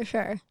 For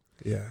sure.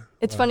 Yeah.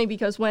 It's funny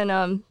because when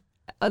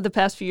the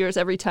past few years,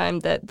 every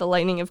time that the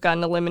Lightning have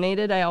gotten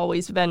eliminated, I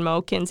always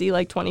Venmo Kinsey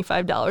like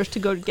 $25 to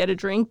go get a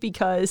drink,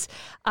 because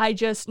I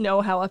just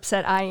know how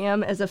upset I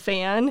am as a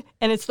fan,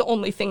 and it's the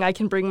only thing I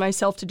can bring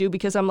myself to do,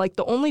 because I'm like,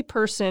 the only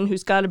person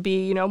who's got to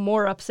be, you know,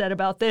 more upset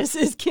about this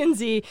is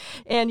Kinsey,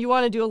 and you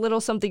want to do a little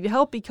something to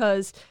help,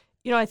 because,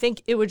 you know, I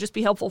think it would just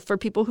be helpful for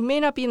people who may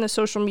not be in the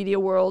social media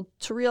world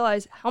to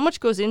realize how much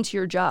goes into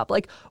your job.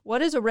 Like,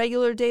 what is a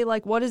regular day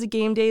like? What is a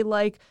game day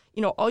like?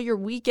 You know, all your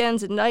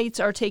weekends and nights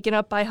are taken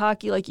up by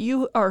hockey. Like,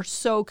 you are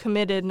so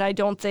committed, and I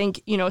don't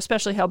think, you know,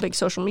 especially how big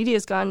social media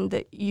has gone,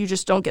 that you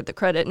just don't get the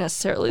credit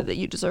necessarily that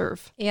you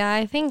deserve. Yeah,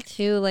 I think,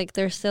 too, like,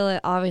 there's still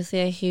obviously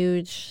a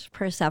huge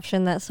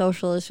perception that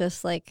social is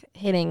just, like,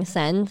 hitting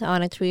send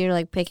on a tweet or,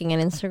 like, picking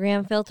an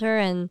Instagram filter.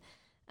 And,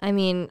 I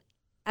mean,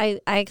 I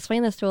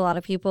explain this to a lot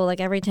of people. Like,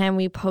 every time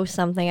we post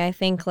something, I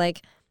think,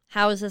 like,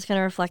 how is this going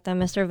to reflect on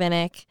Mr.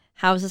 Vinnick?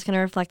 How is this going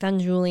to reflect on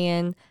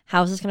Julian?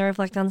 How is this going to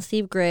reflect on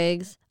Steve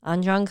Griggs,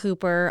 on John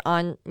Cooper,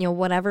 on, you know,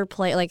 whatever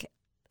play? Like,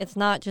 it's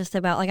not just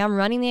about, like, I'm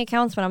running the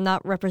accounts, but I'm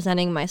not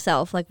representing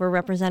myself. Like, we're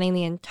representing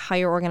the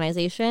entire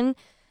organization.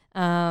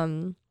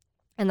 And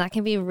that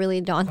can be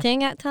really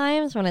daunting at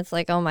times when it's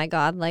like, oh, my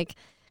God. Like,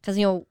 because,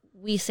 you know,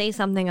 we say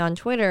something on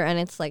Twitter and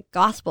it's like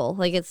gospel.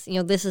 Like, it's, you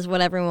know, this is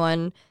what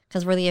everyone,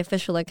 because we're the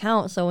official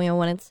account. So, you know,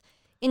 when it's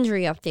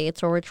injury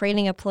updates or we're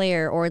trading a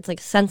player or it's like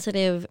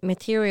sensitive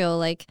material,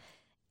 like,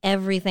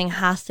 everything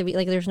has to be,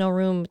 like, there's no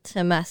room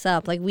to mess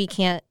up. Like, we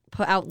can't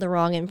put out the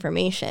wrong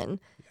information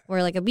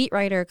where, like, a beat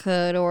writer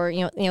could, or,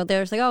 you know,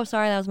 there's like, oh,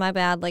 sorry, that was my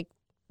bad. Like,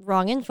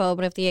 wrong info.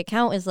 But if the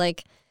account is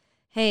like,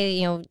 hey,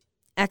 you know,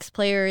 X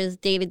player is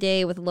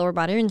day-to-day with a lower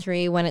body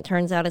injury, when it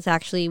turns out it's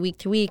actually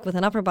week-to-week with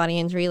an upper body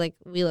injury, like,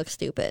 we look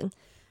stupid.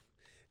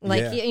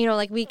 Like, you know,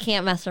 like, we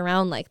can't mess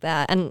around like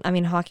that. And, I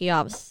mean, Hockey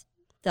Ops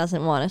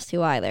doesn't want us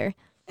to either.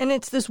 And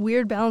it's this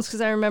weird balance,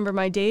 because I remember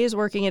my days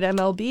working at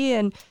MLB,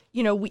 and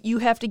you know, you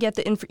have to get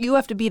you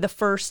have to be the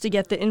first to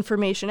get the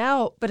information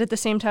out. But at the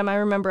same time, I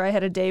remember I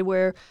had a day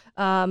where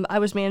I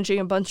was managing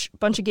a bunch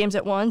of games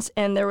at once,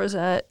 and there was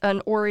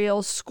an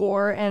Orioles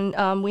score,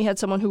 and we had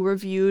someone who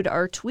reviewed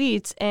our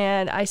tweets,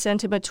 and I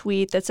sent him a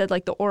tweet that said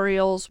like the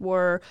Orioles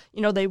were,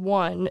 you know, they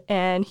won,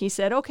 and he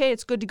said, okay,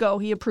 it's good to go.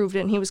 He approved it,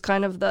 and he was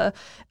kind of the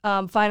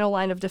final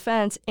line of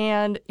defense,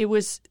 and it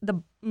was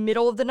the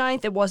middle of the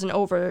ninth. It wasn't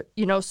over,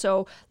 you know.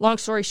 So long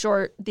story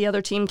short, the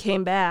other team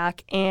came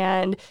back,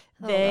 and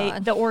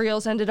the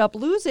Orioles ended up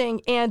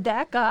losing, and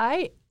that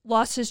guy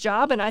lost his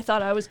job, and I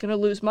thought I was going to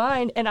lose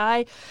mine, and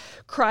I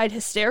cried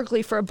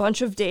hysterically for a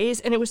bunch of days,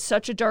 and it was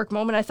such a dark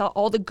moment. I thought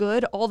all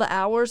the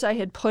hours I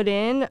had put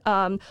in,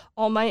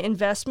 all my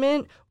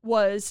investment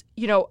was,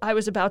 you know, I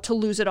was about to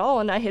lose it all,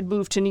 and I had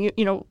moved to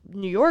New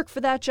York for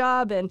that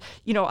job, and,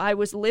 you know, I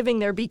was living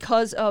there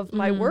because of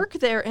my work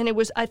there, and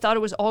I thought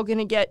it was all going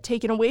to get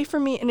taken away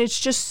from me, and it's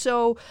just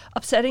so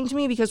upsetting to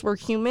me because we're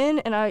human,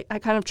 and I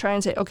kind of try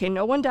and say, okay,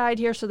 no one died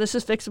here, so this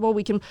is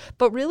fixable,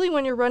 but really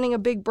when you're running a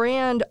big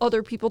brand,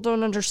 other people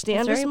don't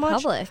understand as much.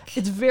 It's very public.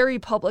 It's very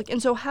public,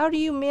 and so how do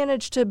you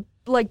manage to,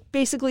 like,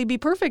 basically be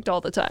perfect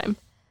all the time?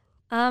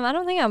 I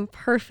don't think I'm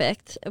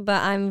perfect,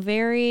 but I'm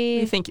very...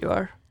 You think you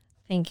are?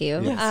 Thank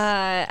you.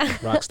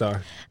 Yes. Rock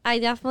star. I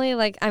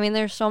definitely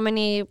there's so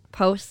many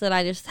posts that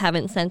I just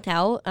haven't sent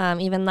out.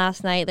 Even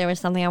last night, there was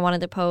something I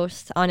wanted to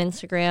post on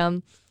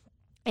Instagram,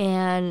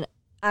 and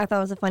I thought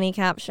it was a funny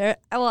caption.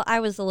 Well, I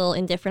was a little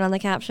indifferent on the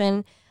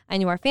caption. I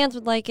knew our fans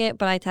would like it,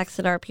 but I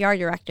texted our PR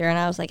director, and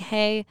I was like,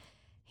 hey,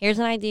 here's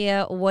an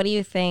idea. What do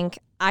you think?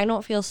 I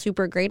don't feel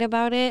super great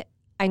about it.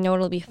 I know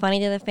it'll be funny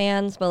to the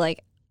fans, but,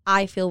 like,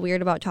 I feel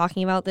weird about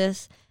talking about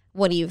this.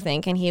 What do you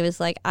think? And he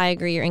was like, I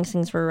agree, your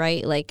instincts were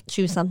right, like,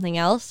 choose something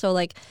else. So,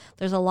 like,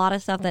 there's a lot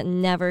of stuff that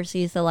never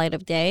sees the light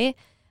of day,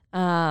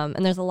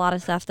 and there's a lot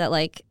of stuff that,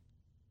 like,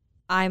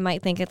 I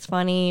might think it's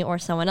funny or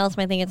someone else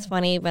might think it's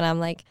funny, but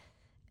I'm like,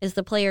 is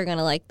the player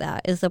gonna like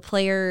that? Is the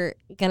player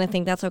gonna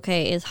think that's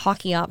okay? Is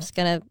Hockey Ops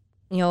gonna,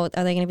 you know,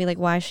 are they gonna be like,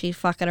 why is she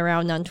fucking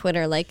around on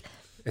Twitter? Like,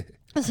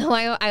 so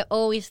I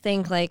always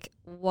think, like,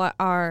 what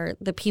are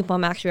the people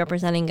I'm actually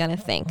representing gonna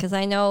think? Because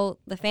I know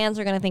the fans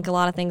are gonna think a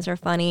lot of things are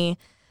funny.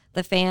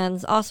 The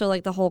fans, also,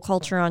 like, the whole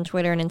culture on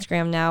Twitter and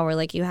Instagram now where,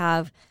 like, you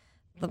have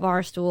the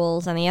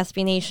Barstools and the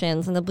SB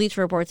Nations and the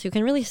Bleacher Reports who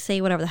can really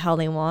say whatever the hell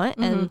they want,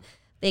 and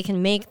they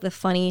can make the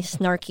funny,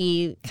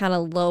 snarky, kind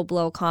of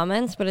low-blow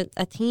comments, but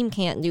a team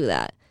can't do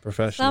that.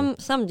 Professional.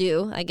 Some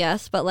do, I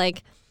guess, but,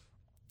 like,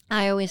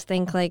 I always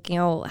think, like, you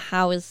know,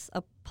 how is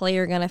a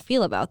player going to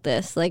feel about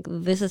this? Like,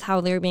 this is how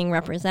they're being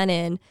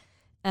represented,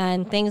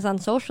 and things on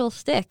social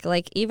stick.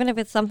 Like, even if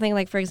it's something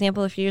like, for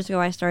example, a few years ago,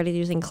 I started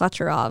using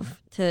Kucherov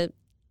to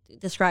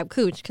describe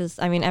Cooch, because,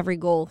 I mean, every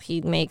goal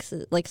he makes,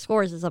 like,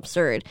 scores is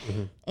absurd.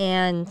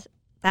 And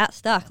that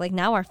stuck. Like,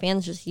 now our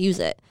fans just use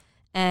it.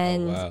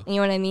 And you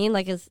know what I mean?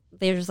 Like,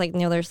 they're just like, you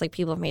know, there's, like,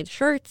 people have made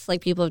shirts,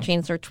 like, people have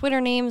changed their Twitter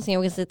names, you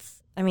know,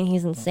 because I mean,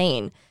 he's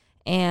insane.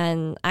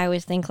 And I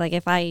always think, like,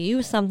 if I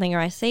use something or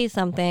I say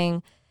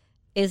something,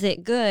 is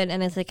it good?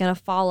 And is it going to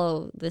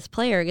follow this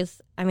player?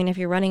 Because, I mean, if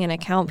you're running an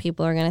account,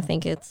 people are going to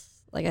think it's,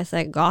 like I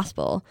said,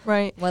 gospel,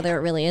 right? Whether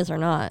it really is or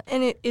not.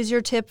 And it is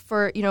your tip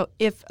for, you know,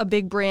 if a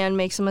big brand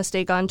makes a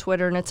mistake on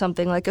Twitter and it's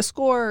something like a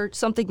score or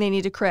something they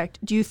need to correct,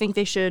 do you think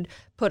they should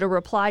put a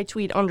reply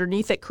tweet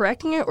underneath it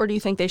correcting it, or do you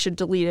think they should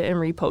delete it and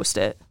repost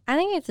it? I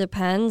think it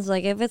depends.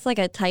 Like, if it's like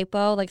a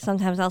typo, like,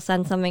 sometimes I'll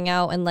send something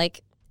out and,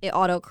 like, it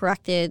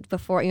auto-corrected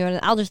before, you know,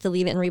 I'll just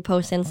delete it and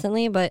repost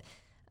instantly. But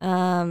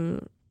who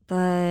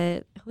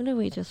did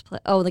we just play?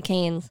 Oh, the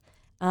Canes.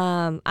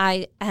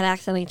 I had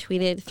accidentally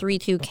tweeted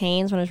 3-2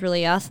 Canes when it was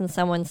really us, and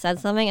someone said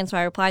something, and so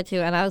I replied to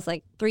it, and I was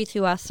like,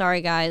 3-2 us,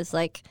 sorry guys,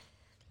 like,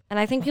 and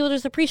I think people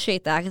just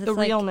appreciate that, because it's the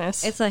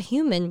realness. It's a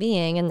human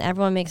being, and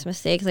everyone makes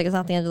mistakes, like, it's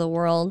not the end of the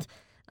world.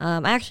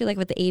 I actually like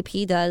what the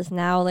AP does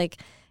now,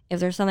 like, if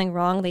there's something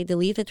wrong, they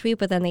delete the tweet,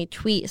 but then they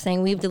tweet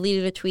saying, we've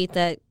deleted a tweet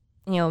that,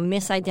 you know,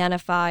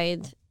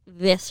 misidentified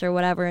this or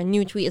whatever, a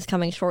new tweet is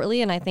coming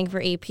shortly, and I think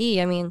for AP,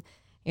 I mean,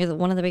 you're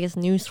one of the biggest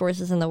news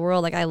sources in the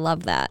world. Like, I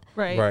love that.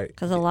 Right.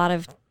 Because a lot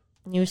of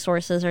news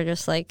sources are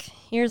just like,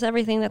 here's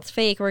everything that's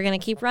fake. We're going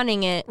to keep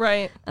running it.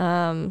 Right. There's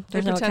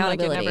no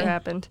accountability. Like it never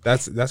happened.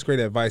 That's great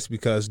advice,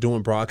 because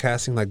doing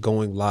broadcasting, like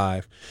going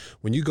live,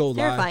 when you go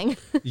terrifying.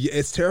 Live, yeah,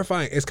 it's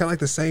terrifying. It's kind of like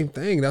the same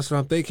thing. That's what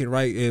I'm thinking,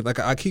 right? Like,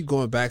 I keep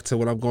going back to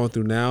what I'm going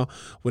through now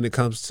when it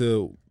comes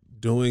to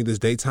doing this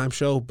daytime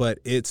show, but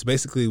it's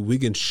basically we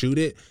can shoot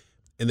it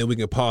and then we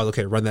can pause.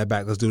 Okay, run that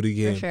back. Let's do it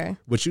again. For sure.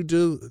 What you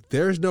do,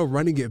 there's no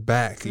running it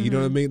back. You know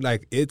what I mean?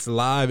 Like, it's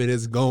live and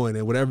it's going,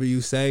 and whatever you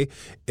say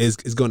is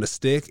going to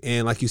stick.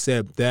 And like you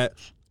said, that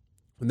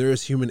when there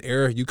is human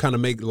error, you kind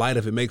of make light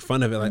of it, make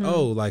fun of it. Like,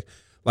 oh, like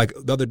like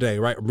the other day,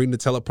 right? I'm reading the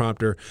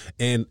teleprompter,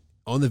 and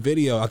on the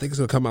video, I think it's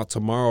gonna come out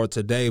tomorrow or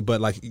today, but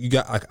like you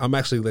got, like, I'm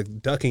actually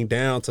like ducking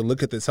down to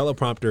look at the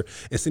teleprompter,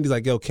 and Cindy's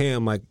like, "Yo,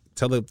 Cam, like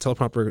tell the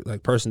teleprompter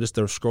like person just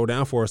to scroll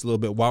down for us a little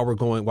bit while we're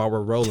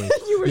rolling."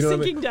 You were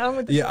sinking down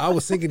with the I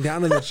was sinking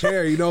down in the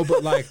chair,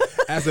 but like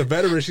as a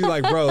veteran, she's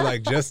like, "Bro,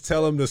 like just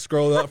tell him to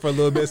scroll up for a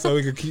little bit so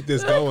we can keep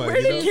this going."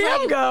 Where did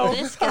Cam go?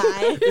 This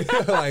guy.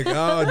 Like,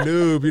 oh,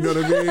 noob, you know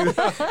what I mean?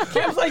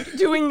 Cam's like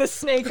doing the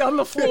snake on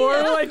the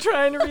floor, like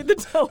trying to read the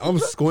teleprompter. I'm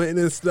squinting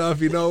and stuff,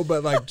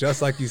 but like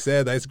just like you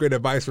said, that's great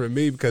advice from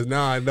me, because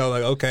now I know,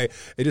 like, okay,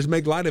 it just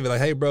make light of it.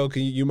 Like, hey, bro,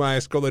 can you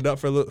mind scroll it up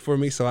for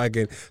me so I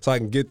can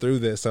get through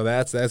this? So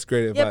that's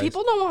great advice. Yeah,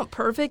 people don't want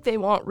perfect; they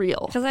want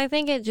real. Because I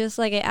think it just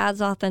like it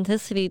adds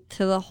authenticity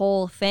to the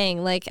whole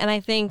thing. Like, and I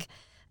think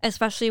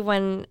especially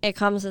when it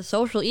comes to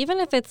social, even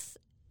if it's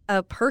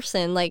a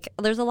person, like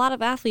there's a lot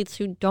of athletes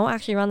who don't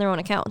actually run their own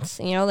accounts.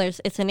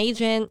 It's an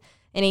agent,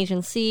 an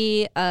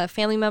agency, a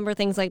family member,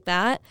 things like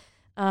that.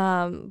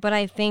 But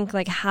I think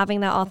like having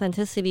that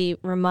authenticity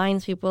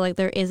reminds people like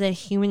there is a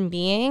human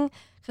being,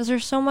 because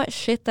there's so much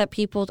shit that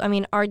people,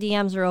 our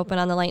DMs are open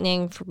on the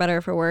Lightning for better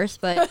or for worse,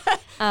 but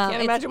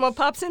can't imagine what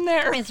pops in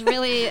there. It's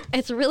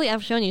really,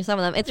 I've shown you some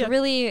of them.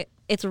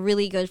 It's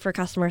really good for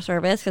customer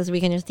service, because we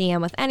can just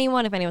DM with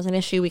anyone. If anyone's an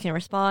issue, we can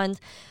respond.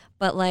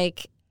 But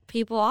like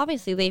people,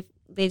 obviously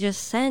they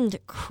just send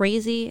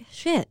crazy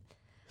shit,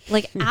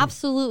 like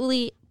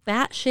absolutely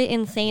batshit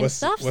insane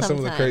stuff. What's some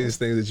of the craziest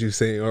things that you've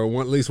seen, or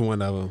at least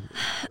one of them?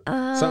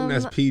 Something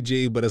that's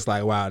PG, but it's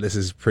like, wow, this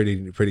is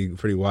pretty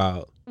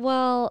wild.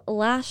 Well,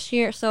 last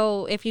year,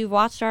 so if you've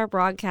watched our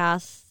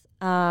broadcasts,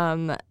 we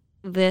have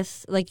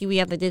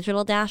the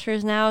digital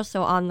dashers now.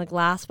 So on the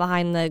glass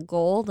behind the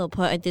goal, they'll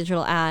put a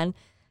digital ad.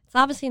 It's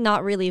obviously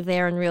not really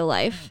there in real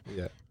life.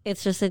 Yeah.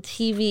 It's just it's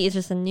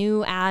just a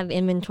new ad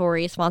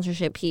inventory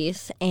sponsorship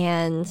piece.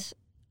 And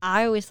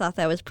I always thought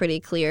that was pretty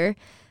clear.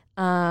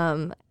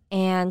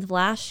 And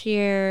last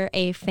year,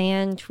 a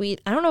fan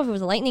I don't know if it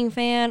was a Lightning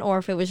fan or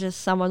if it was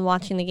just someone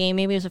watching the game.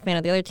 Maybe it was a fan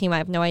of the other team. I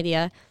have no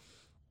idea.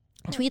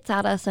 Tweets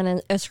at us and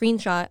a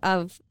screenshot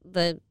of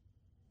the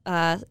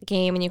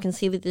game, and you can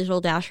see the digital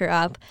dasher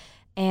up.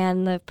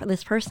 And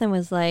this person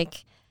was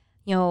like,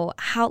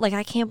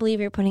 I can't believe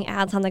you're putting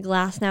ads on the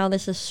glass now.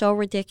 This is so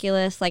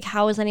ridiculous. Like,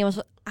 how are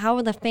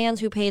the fans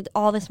who paid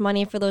all this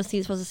money for those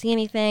seats supposed to see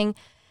anything?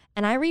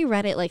 And I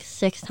reread it like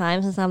 6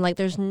 times, and so I'm like,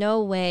 there's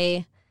no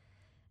way.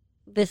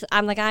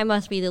 I'm like, I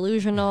must be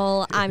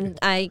delusional. I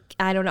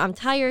don't know. I'm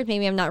tired.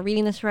 Maybe I'm not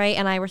reading this right.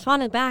 And I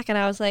responded back, and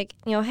I was like,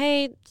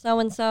 hey,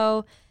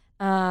 so-and-so,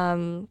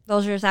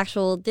 those are just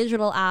actual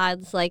digital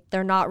ads. Like,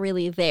 they're not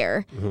really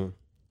there. Mm-hmm.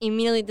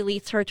 Immediately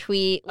deletes her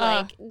tweet,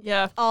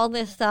 all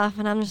this stuff.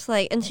 And I'm just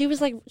like, and she was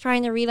like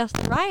trying to read us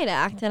the riot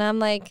act. And I'm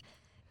like,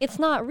 it's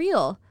not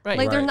real. Right.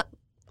 Like, they're not.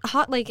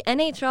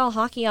 NHL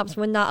hockey ops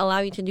would not allow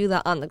you to do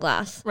that on the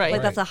glass. Right.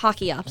 Like, that's a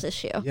hockey ops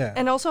issue. Yeah.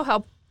 And also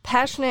how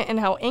passionate and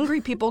how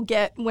angry people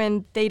get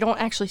when they don't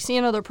actually see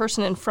another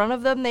person in front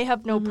of them. They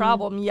have no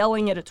problem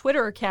yelling at a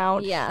Twitter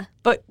account. Yeah.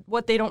 But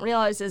what they don't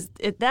realize is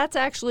that's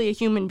actually a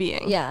human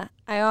being. Yeah.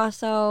 I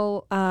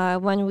also,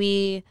 when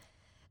we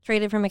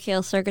traded for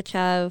Mikhail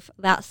Sergachev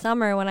that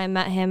summer, when I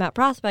met him at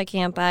prospect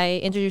camp, I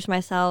introduced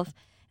myself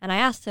and I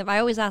asked him, I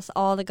always ask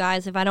all the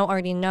guys, if I don't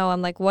already know,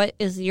 I'm like, what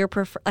is your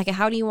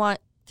how do you want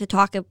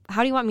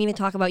me to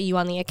talk about you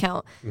on the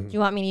account? Mm-hmm. Do you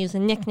want me to use a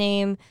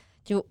nickname?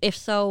 If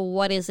so,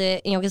 what is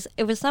it? Because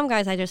if with some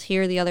guys, I just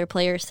hear the other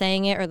players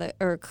saying it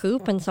or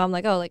Coop, and so I'm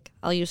like,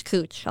 I'll use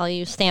Cooch, I'll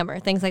use Stammer,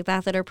 things like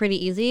that are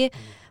pretty easy. Mm-hmm.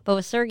 But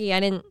with Sergey, I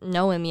didn't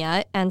know him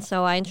yet, and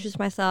so I introduced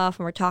myself,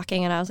 and we're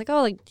talking, and I was like,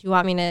 do you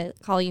want me to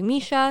call you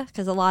Misha?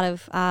 Because a lot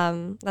of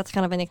that's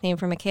kind of a nickname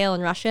for Mikhail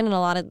in Russian, and a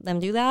lot of them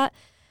do that.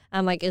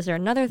 I'm like, is there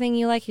another thing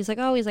you like? He's like,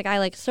 I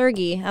like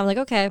Sergey. I'm like,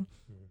 okay,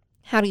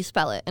 how do you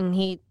spell it? And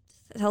he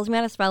tells me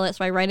how to spell it,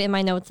 so I write it in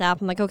my notes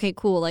app. I'm like, okay,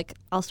 cool. Like,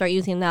 I'll start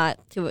using that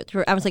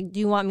I was like, do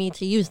you want me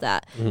to use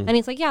that? Mm-hmm. And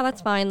he's like, yeah,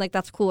 that's fine. Like,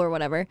 that's cool or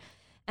whatever.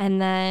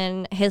 And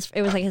then it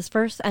was like his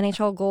first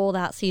NHL goal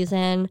that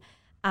season.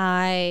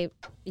 I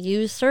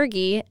used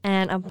Sergey,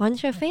 and a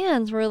bunch of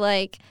fans were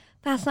like,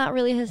 that's not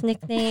really his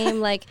nickname.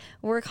 Like,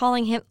 we're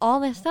calling him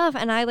all this stuff.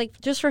 And I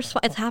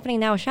it's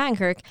happening now with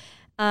Shattenkirk.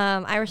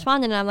 I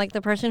responded, and I'm like,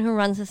 the person who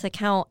runs this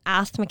account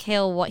asked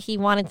Mikhail what he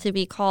wanted to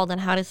be called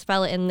and how to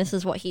spell it, and this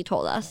is what he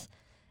told us.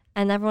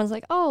 And everyone's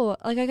like,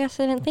 I guess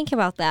I didn't think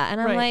about that. And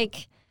I'm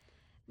like,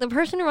 the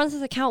person who runs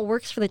this account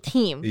works for the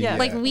team. Yeah.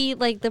 Like,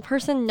 the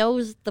person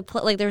knows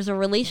there's a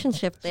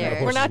relationship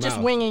there. We're not just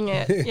winging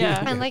it.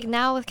 Yeah. And like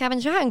now with Kevin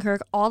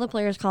Shattenkirk, all the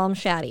players call him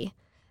Shatty.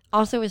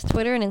 Also, his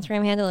Twitter and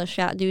Instagram handle is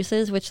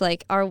ShatDeuces, which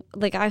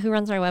the guy who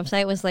runs our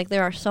website was like,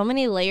 there are so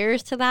many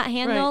layers to that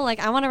handle. Right. Like,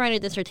 I want to write a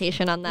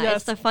dissertation on that. Yes.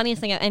 It's the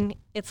funniest thing, and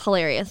it's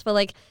hilarious. But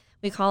like,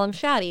 we call him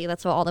Shatty.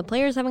 That's what all the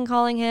players have been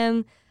calling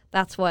him.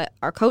 That's what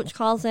our coach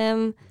calls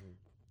him.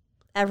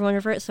 Everyone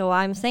refers. So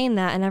I'm saying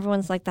that, and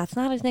everyone's like, that's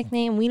not his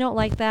nickname. We don't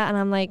like that. And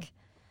I'm like,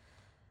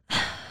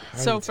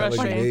 So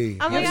frustrating.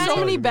 I'm like, so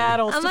many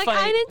battles I'm to like, fight.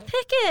 I didn't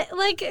pick it.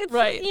 Like, it's,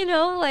 right. you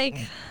know, like,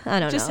 I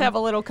don't know. Just have a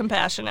little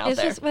compassion out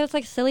there. But it's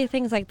like silly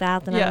things like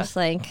that. Then I'm just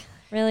like,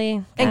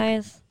 really,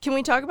 guys? And can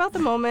we talk about the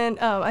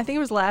moment, I think it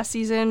was last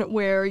season,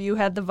 where you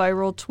had the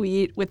viral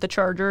tweet with the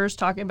Chargers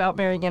talking about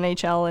marrying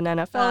NHL and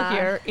NFL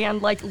here,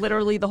 and like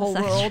literally the whole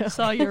world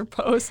saw your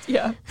post.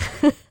 Yeah.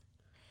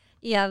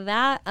 Yeah,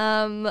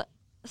 that,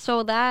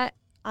 so that,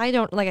 I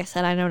don't, like I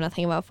said, I know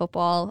nothing about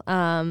football.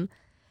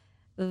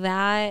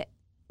 That,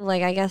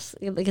 like, I guess,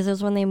 because it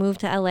was when they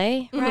moved to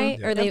LA, right?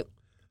 Yeah. Or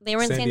they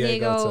were in San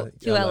Diego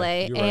to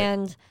LA.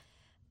 And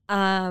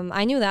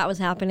I knew that was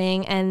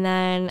happening. And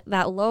then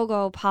that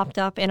logo popped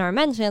up in our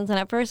mentions. And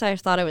at first I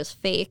just thought it was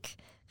fake.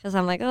 Because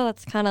I'm like, oh,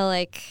 that's kind of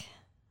like,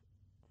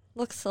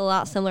 looks a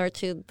lot similar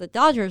to the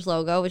Dodgers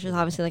logo, which is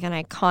obviously like an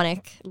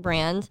iconic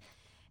brand.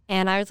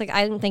 And I was like,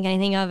 I didn't think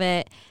anything of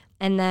it.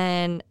 And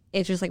then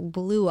it just like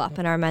blew up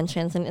in our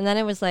mentions. And then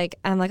it was like,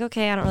 I'm like,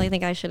 okay, I don't really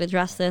think I should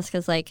address this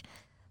because like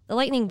the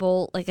lightning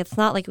bolt, like it's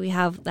not like we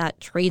have that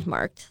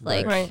trademarked.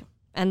 Like, right.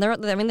 And they're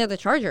the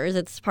Chargers.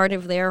 It's part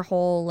of their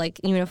whole like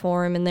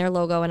uniform and their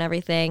logo and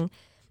everything.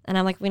 And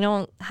I'm like, we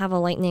don't have a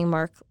lightning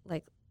mark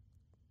like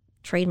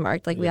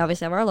trademarked. Like we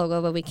obviously have our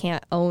logo, but we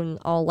can't own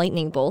all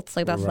lightning bolts.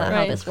 Like that's not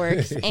how this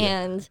works.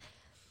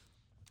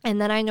 And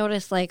then I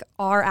noticed, like,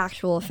 our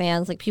actual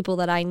fans, like, people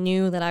that I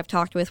knew that I've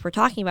talked with were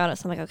talking about it.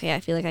 So I'm like, okay, I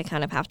feel like I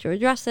kind of have to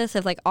address this.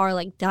 If, like, our,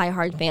 like,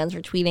 diehard fans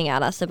were tweeting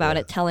at us about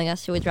it, telling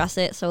us to address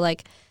it. So,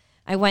 like,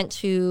 I went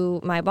to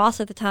my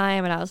boss at the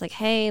time, and I was like,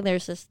 hey,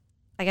 there's this,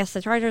 I guess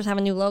the Chargers have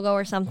a new logo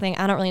or something.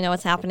 I don't really know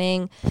what's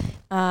happening.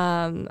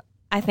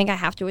 I think I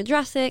have to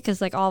address it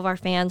because, like, all of our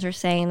fans are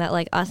saying that,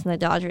 like, us and the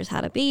Dodgers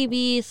had a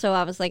baby. So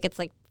I was like, it's,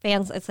 like,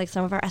 fans, it's, like,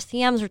 some of our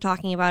STMs were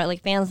talking about it,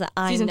 like, fans that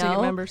I know. Season ticket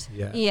members.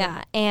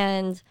 Yeah.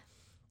 And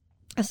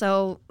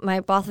so my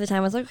boss at the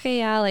time was like, okay,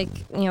 yeah, like,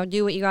 you know,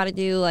 do what you got to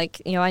do. Like,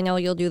 you know, I know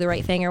you'll do the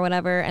right thing or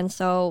whatever. And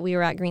so we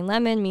were at Green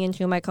Lemon, me and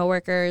two of my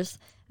coworkers.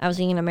 I was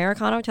eating an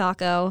Americano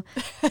taco,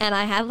 and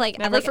I had, like...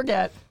 Never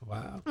forget.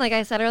 Wow. Like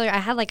I said earlier, I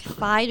had, like,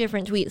 5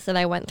 different tweets that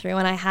I went through,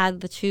 and I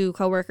had the two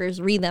coworkers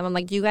read them. I'm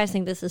like, do you guys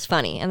think this is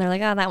funny? And they're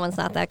like, oh, that one's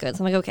not that good.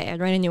 So I'm like, okay, I'd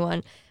write a new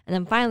one. And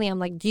then finally, I'm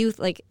like, do you,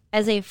 like,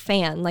 as a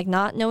fan, like,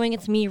 not knowing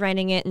it's me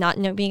writing it, not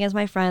being as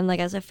my friend, like,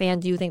 as a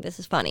fan, do you think this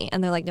is funny?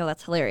 And they're like, no,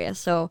 that's hilarious.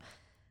 So...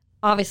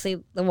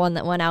 obviously, the one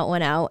that went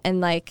out,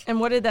 and like... And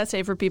what did that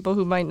say for people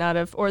who might not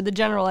have, or the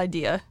general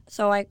idea?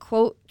 So I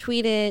quote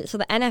tweeted, so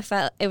the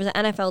NFL, it was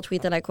an NFL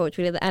tweet that I quote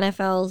tweeted. The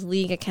NFL's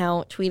league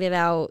account tweeted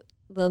out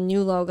the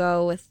new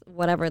logo with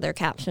whatever their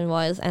caption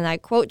was, and I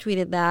quote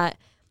tweeted that,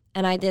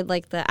 and I did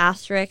like the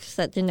asterisk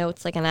that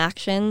denotes like an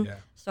action. Yeah.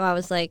 So I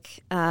was like,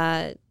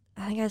 I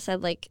think I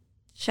said like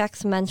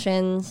checks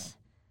mentions...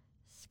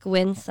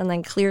 squints and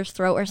then clears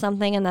throat or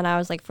something, and then I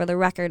was like, for the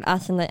record,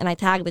 and I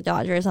tagged the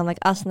Dodgers. I'm like,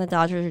 us and the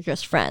Dodgers are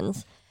just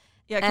friends.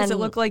 Yeah, because it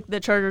looked like the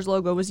Chargers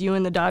logo was you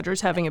and the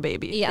Dodgers having a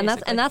baby. Yeah,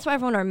 and that's why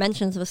everyone in our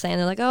mentions was saying,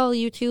 they're like, oh,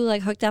 you two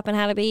like hooked up and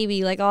had a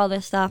baby, like all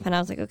this stuff. And I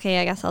was like,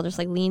 okay, I guess I'll just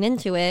like lean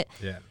into it.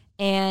 Yeah.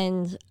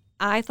 And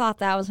I thought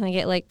that was gonna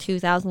get like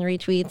 2,000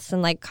 retweets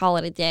and like call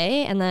it a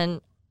day. And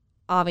then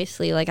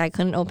obviously like I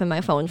couldn't open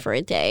my phone for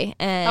a day.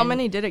 And how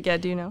many did it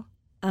get? Do you know?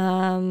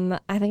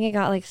 I think it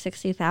got like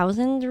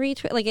 60,000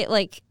 retweets. Like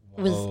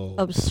it was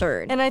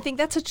absurd. And I think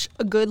that's such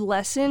a good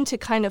lesson to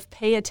kind of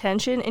pay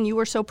attention. And you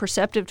were so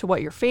perceptive to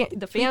what your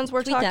the fans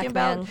were talking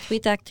about. Man.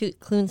 TweetDeck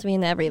clues me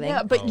into everything.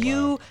 Yeah, but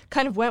you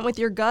kind of went with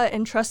your gut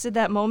and trusted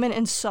that moment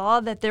and saw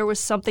that there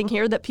was something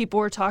here that people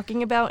were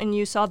talking about, and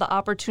you saw the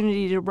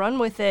opportunity to run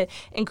with it.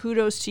 And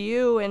kudos to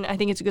you. And I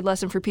think it's a good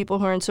lesson for people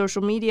who are in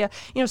social media.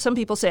 You know, some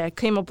people say, I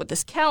came up with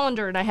this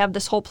calendar and I have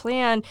this whole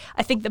plan.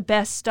 I think the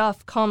best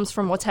stuff comes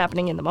from what's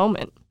happening in the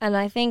moment. And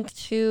I think,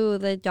 too,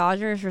 the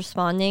Dodgers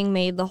responding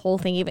made the whole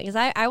thing even. Because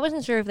I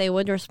wasn't sure if they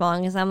would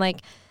respond. Because I'm like,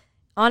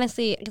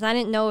 honestly, because I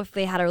didn't know if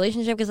they had a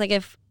relationship. Because, like,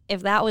 if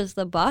that was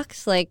the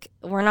Bucks, like,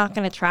 we're not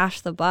going to trash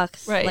the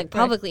Bucks, like,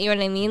 publicly. You know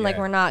what I mean? Yeah. Like,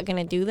 we're not going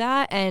to do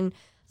that. And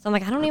so I'm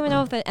like, I don't even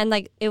know if it. And,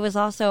 like, it was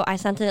also, I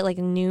sent it at, like,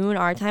 noon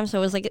our time. So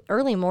it was, like,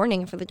 early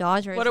morning for the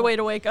Dodgers. What a way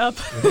to wake up.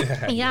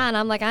 Yeah. And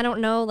I'm like, I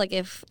don't know, like,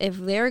 if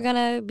they're going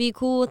to be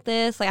cool with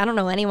this. Like, I don't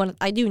know anyone.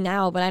 I do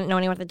now, but I didn't know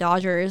anyone at the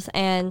Dodgers.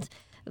 And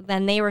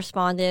then they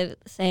responded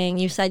saying,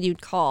 you said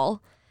you'd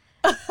call.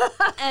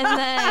 And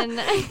then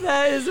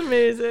that is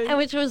amazing. And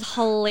which was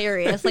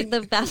hilarious, like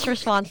the best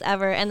response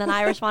ever. And then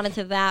I responded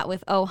to that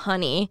with, oh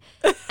honey.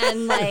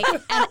 And like,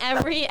 and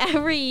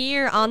every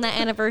year on that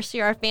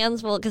anniversary, our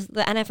fans will, because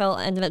the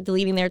NFL ended up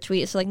deleting their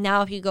tweet, so like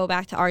now if you go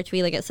back to our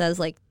tweet, like it says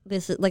like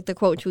this is like the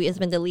quote tweet has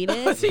been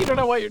deleted. So you don't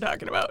know what you're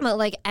talking about. But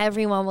like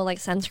everyone will like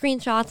send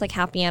screenshots like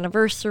happy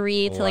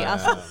anniversary to like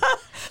us.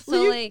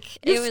 So well,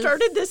 you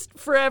started this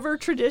forever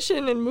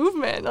tradition and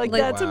movement. Like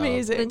that's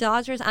amazing. The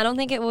Dodgers, I don't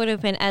think it would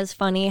have been as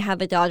funny had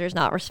the Dodgers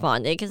not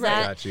responded, because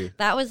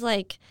that was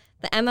like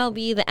the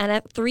MLB, the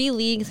NF, 3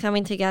 leagues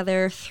coming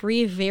together,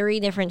 3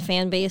 very different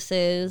fan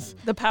bases.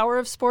 The power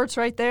of sports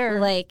right there.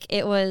 Like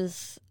it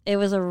was it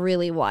was a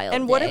really wild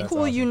And what day. a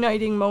cool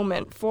uniting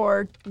moment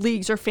for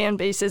leagues or fan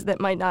bases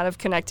that might not have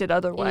connected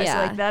otherwise.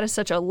 Yeah. Like, that is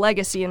such a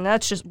legacy, and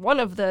that's just one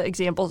of the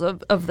examples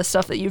of the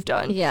stuff that you've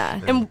done.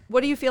 Yeah. And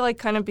what do you feel like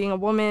kind of being a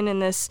woman in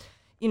this,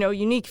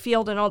 unique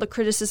field and all the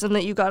criticism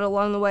that you got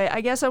along the way?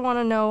 I guess I want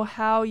to know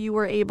how you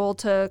were able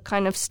to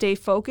kind of stay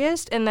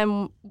focused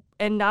and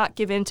not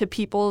give in to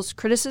people's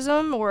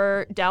criticism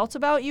or doubts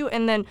about you,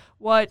 and then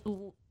what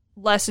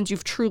lessons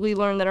you've truly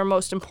learned that are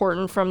most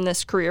important from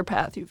this career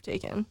path you've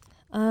taken.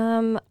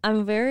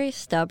 I'm very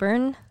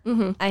stubborn.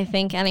 Mm-hmm. I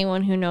think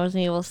anyone who knows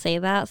me will say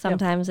that.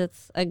 Sometimes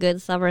it's a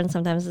good stubborn,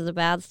 sometimes it's a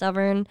bad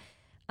stubborn.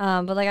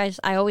 But like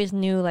I always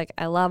knew, like,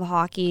 I love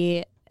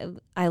hockey.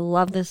 I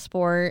love this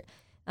sport.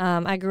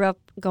 I grew up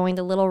going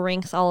to little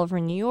rinks all over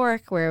New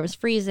York where it was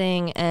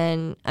freezing,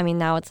 and I mean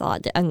now it's a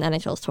lot. And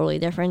NHL is totally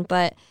different.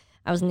 But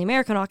I was in the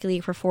American Hockey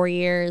League for 4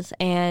 years,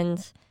 and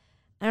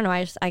I don't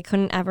know. I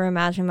couldn't ever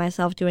imagine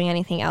myself doing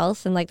anything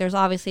else. And like, there's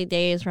obviously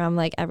days where I'm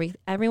like,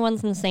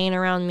 everyone's insane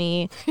around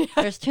me.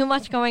 There's too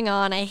much going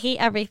on. I hate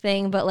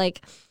everything. But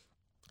like,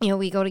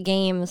 we go to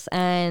games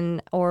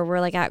or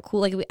we're like at cool,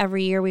 like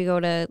every year we go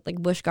to like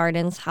Busch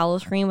Gardens,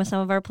 Howl-O-Scream with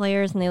some of our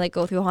players, and they like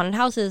go through haunted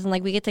houses, and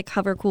like we get to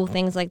cover cool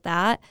things like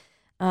that.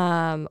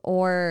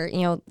 Or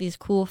these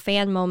cool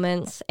fan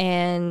moments,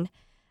 and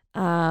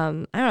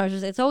I don't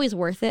know. It's always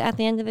worth it at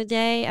the end of the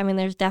day. I mean,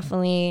 there's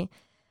definitely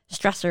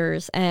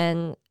stressors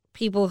and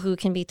people who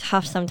can be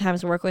tough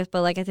sometimes to work with,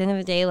 but like at the end of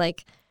the day,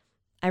 like,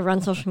 I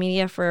run social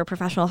media for a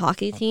professional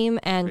hockey team,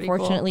 and Pretty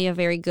fortunately cool. a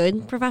very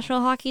good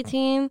professional hockey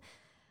team,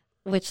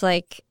 which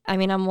like, I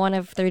mean, I'm one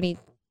of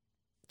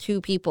 32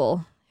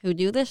 people who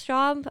do this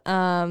job.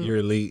 You're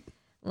elite.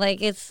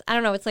 Like, I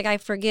don't know, it's like I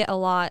forget a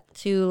lot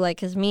too, like,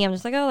 because I'm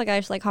just like, oh, like, I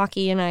just like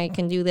hockey and I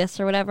can do this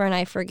or whatever, and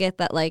I forget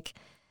that like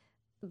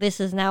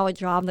this is now a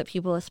job that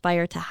people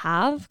aspire to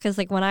have. Because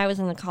like when I was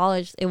in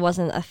college, it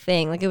wasn't a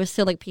thing. Like, it was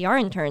still like PR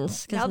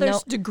interns. Now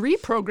there's degree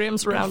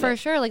programs around for it.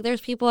 sure. Like,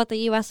 there's people at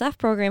the USF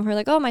program who are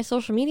like, oh, my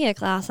social media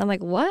class. I'm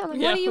like, what? I'm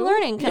like, what are you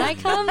learning? Can I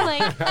come?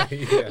 Like,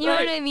 you know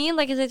what I mean?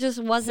 Like, 'cause it just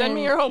wasn't. Send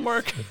me your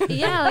homework.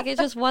 Yeah, like, it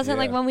just wasn't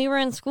like when we were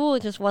in school.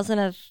 It just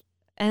wasn't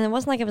and it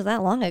wasn't like it was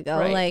that long ago.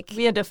 Right. Like,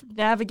 we had to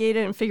navigate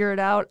it and figure it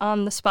out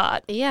on the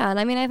spot. yeah, and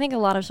I mean, I think a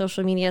lot of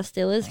social media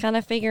still is kind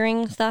of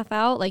figuring stuff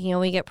out. Like,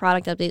 we get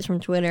product updates from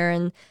Twitter,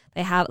 and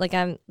they have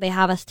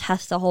us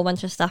test a whole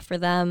bunch of stuff for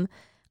them.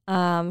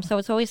 So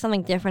it's always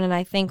something different. And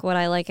I think what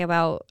I like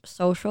about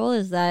social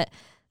is that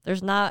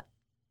there's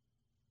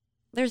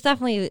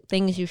definitely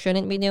things you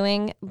shouldn't be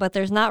doing, but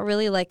there's not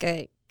really like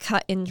a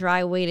cut and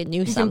dry way to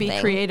do something. You can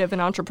be creative and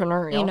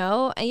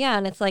entrepreneurial. Yeah,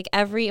 and it's like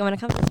when it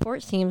comes to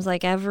sports teams,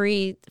 like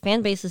every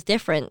fan base is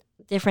different.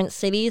 Different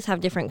cities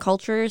have different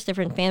cultures,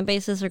 different fan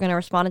bases are going to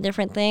respond to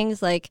different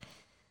things. Like,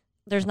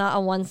 there's not a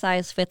one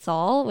size fits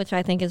all, which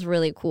I think is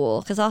really cool,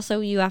 because also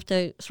you have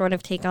to sort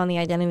of take on the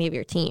identity of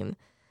your team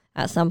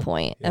at some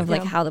point of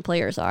like how the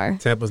players are.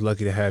 Tampa's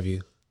lucky to have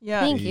you.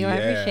 Yeah. Thank you. I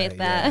appreciate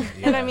that.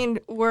 Yeah. And I mean,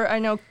 I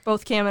know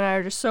both Cam and I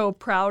are just so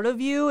proud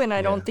of you, and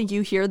I don't think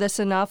you hear this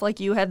enough.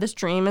 Like, you had this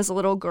dream as a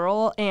little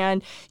girl,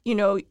 and,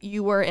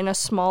 you were in a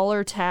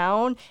smaller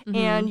town,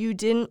 and you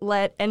didn't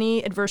let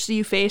any adversity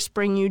you faced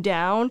bring you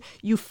down.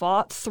 You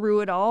fought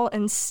through it all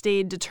and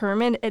stayed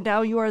determined, and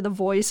now you are the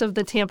voice of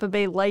the Tampa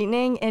Bay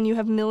Lightning, and you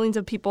have millions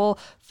of people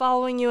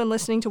following you and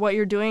listening to what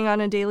you're doing on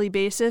a daily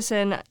basis.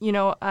 And,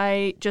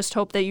 I just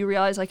hope that you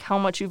realize, like, how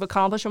much you've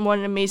accomplished and what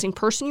an amazing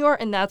person you are,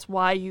 and that's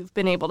why you've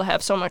been able to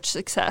have so much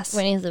success.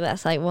 Whitney's the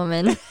best white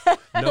woman.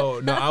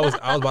 No, I was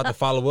about to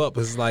follow up.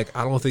 It's like,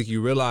 I don't think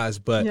you realize,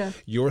 but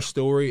your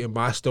story and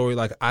my story,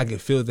 like, I can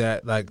feel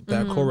that, like,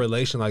 that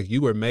correlation. Like, you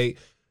were made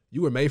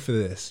for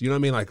this. You know what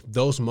I mean? Like,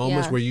 those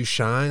moments where you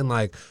shine,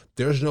 like,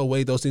 there's no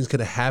way those things could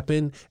have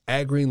happened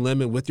at Green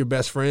Lemon with your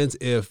best friends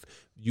if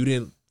you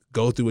didn't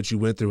go through what you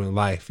went through in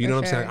life. You know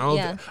what I'm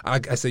saying? I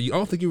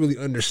don't think you really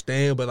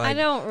understand, but like, I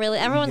don't really.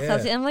 Everyone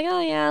says it. I'm like, oh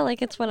yeah,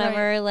 like, it's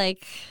whatever. Right.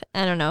 Like,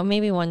 I don't know,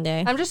 maybe one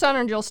day. I'm just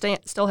honored you'll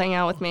still hang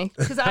out with me,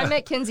 because I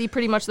met Kinsey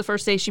pretty much the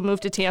first day she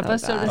moved to Tampa.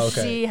 So to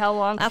see how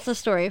long. That's a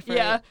story for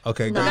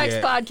okay, the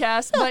next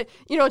podcast. But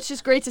it's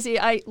just great to see.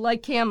 I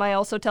like Cam. I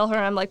also tell her,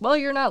 I'm like, well,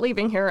 you're not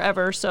leaving here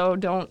ever, so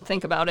don't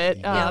think about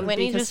it.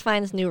 Whitney just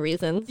finds new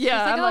reasons.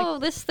 Yeah, she's like, oh,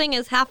 this thing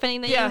is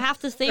happening that you have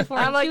to stay for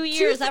in 2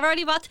 years. I've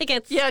already bought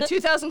tickets. Yeah,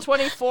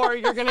 2024,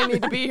 you're going to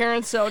need to be here,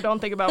 and so don't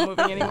think about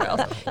moving anywhere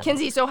else.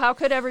 Kinsey, so how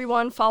could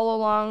everyone follow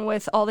along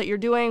with all that you're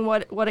doing?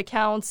 What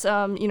accounts,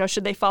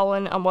 should they follow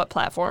in on what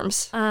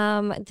platforms?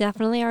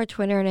 Definitely our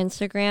Twitter and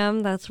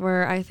Instagram. That's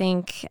where I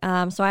think,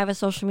 so I have a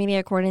social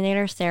media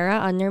coordinator, Sarah,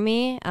 under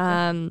me.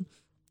 And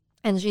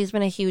she's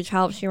been a huge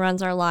help. She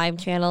runs our live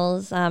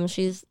channels.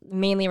 She's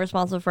mainly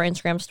responsible for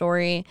Instagram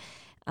story.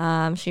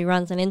 She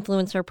runs an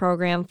influencer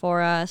program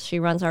for us. She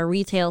runs our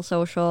retail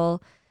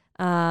social.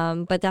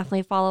 But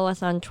definitely follow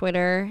us on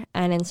Twitter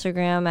and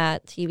Instagram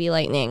at TV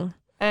Lightning.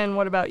 And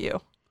what about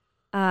you?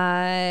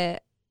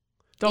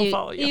 Don't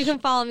follow you. You can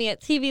follow me at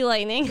TV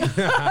Lightning.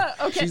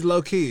 Okay. She's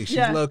low key.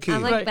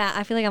 I'm like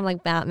I feel like I'm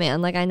like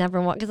Batman. Like, I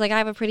never want, because like I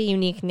have a pretty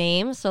unique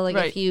name. So like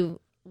if you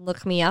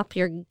look me up,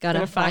 you're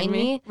gonna find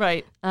me.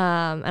 Right.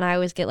 And I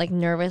always get like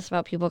nervous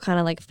about people kind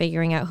of like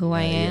figuring out who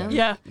I am.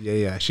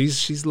 Yeah.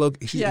 She's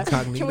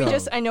incognito. Can we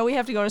just, I know we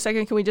have to go in a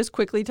second. Can we just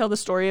quickly tell the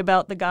story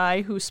about the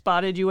guy who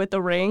spotted you at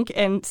the rink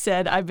and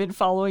said, I've been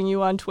following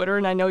you on Twitter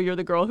and I know you're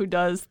the girl who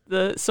does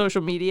the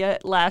social media.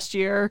 Last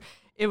year,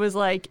 it was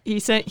like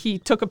he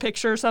took a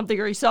picture or something,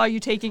 or he saw you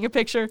taking a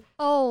picture.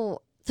 Oh,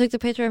 took the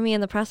picture of me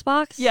in the press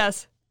box?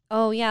 Yes.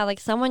 Oh, yeah. Like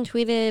someone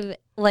tweeted,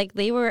 like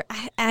they were,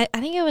 I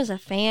think it was a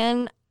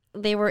fan.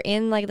 They were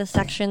in like the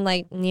section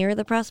like near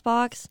the press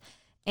box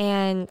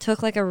and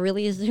took like a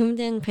really zoomed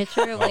in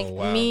picture of like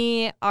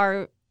me,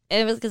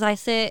 it was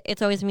because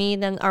it's always me,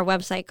 then our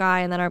website guy,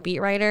 and then our beat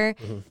writer,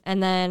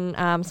 and then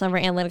some of our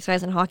analytics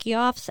guys and hockey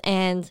offs.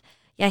 And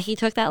yeah, he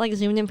took that like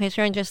zoomed in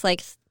picture and just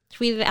like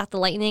tweeted at the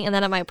Lightning and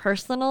then at my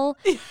personal.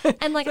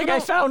 And like,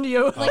 I found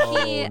you. Like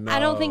I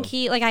don't think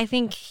I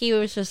think he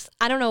was just,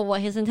 I don't know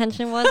what his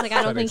intention was. Like,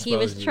 I don't think he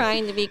was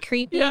trying to be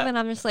creepy. Yeah. And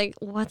I'm just like,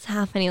 what's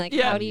happening? Like,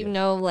 how do you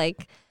know?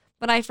 Like,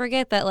 but I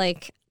forget that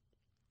like,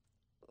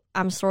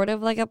 I'm sort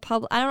of like a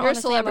public. I don't want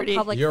to say I'm a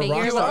public figure. You're a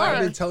rock star.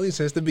 I've been telling you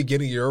since the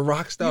beginning. You're a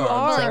rock star. You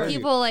are. Like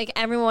people, like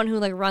everyone who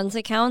like runs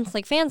accounts,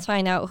 like fans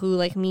find out who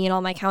like me and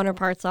all my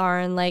counterparts are,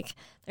 and like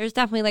there's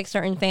definitely like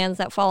certain fans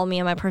that follow me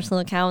on my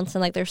personal accounts,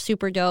 and like they're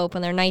super dope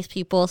and they're nice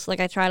people. So like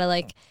I try to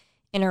like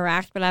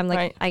interact, but I'm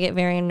like I get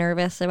very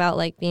nervous about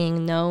like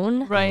being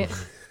known. Right.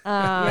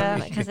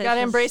 Because you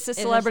gotta embrace the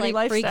celebrity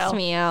lifestyle. Freaks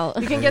me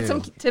out. You can get some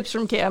tips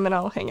from Cam, and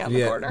I'll hang out in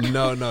the corner.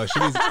 No, she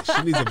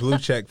needs a blue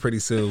check pretty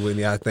soon.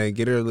 Whitney, I think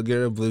get her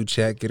a blue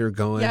check, get her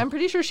going. Yeah, I'm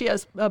pretty sure she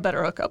has a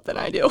better hookup than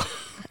I do.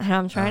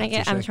 I'm trying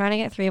to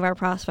get 3 of our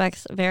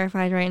prospects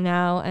verified right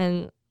now,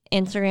 and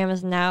Instagram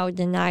has now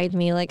denied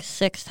me like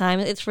 6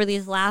 times. It's for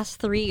these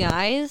last 3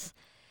 guys.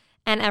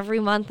 And every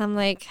month I'm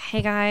like,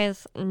 hey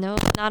guys, no,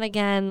 not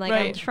again. Like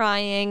I'm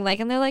trying. Like,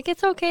 and they're like,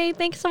 it's okay.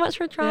 Thanks so much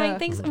for trying.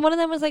 Thanks. One of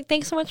them was like,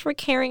 thanks so much for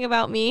caring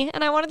about me.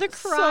 And I wanted to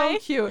cry. So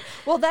cute.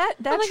 Well, that's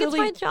like,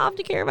 really, it's my job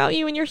to care about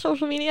you and your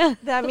social media.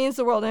 That means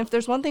the world. And if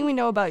there's one thing we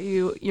know about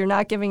you, you're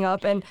not giving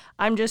up. And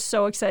I'm just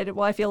so excited.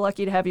 Well, I feel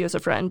lucky to have you as a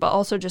friend, but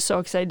also just so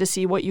excited to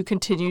see what you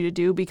continue to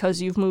do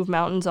because you've moved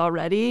mountains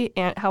already.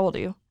 And how old are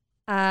you?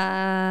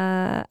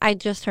 I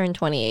just turned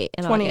 28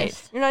 in 28.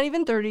 August. You're not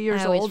even 30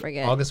 years old. I always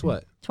forget. August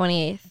what?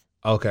 28th.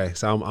 Okay,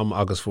 so I'm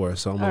August 4th,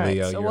 so I'm a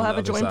Leo. So we'll have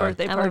a joint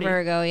birthday party. I'm a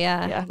Virgo,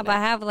 yeah. But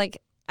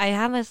I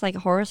have this like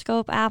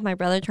horoscope app. My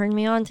brother turned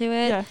me on to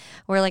it,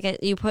 where like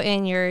you put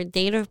in your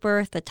date of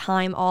birth, the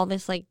time, all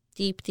this like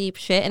deep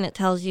shit, and it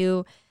tells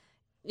you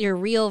your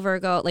real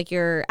Virgo, like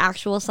your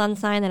actual sun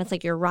sign, then it's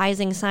like your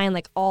rising sign,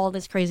 like all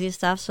this crazy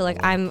stuff. So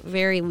like I'm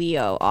very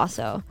Leo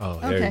also. Oh,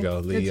 there you go,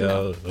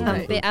 Leo.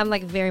 I'm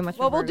like very much.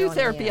 Well, we'll do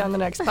therapy on the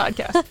next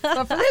podcast.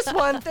 But for this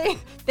one,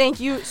 thank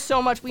you so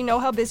much. We know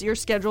how busy your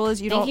schedule is.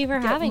 Thank you for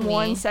having me.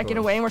 1 second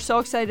away, and we're so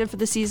excited for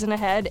the season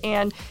ahead.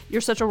 And you're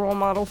such a role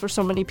model for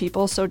so many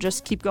people. So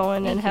just keep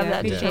going and have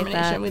that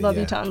determination. We love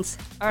you tons.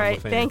 All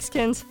right, thanks,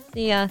 Kins.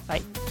 See ya.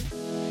 Bye.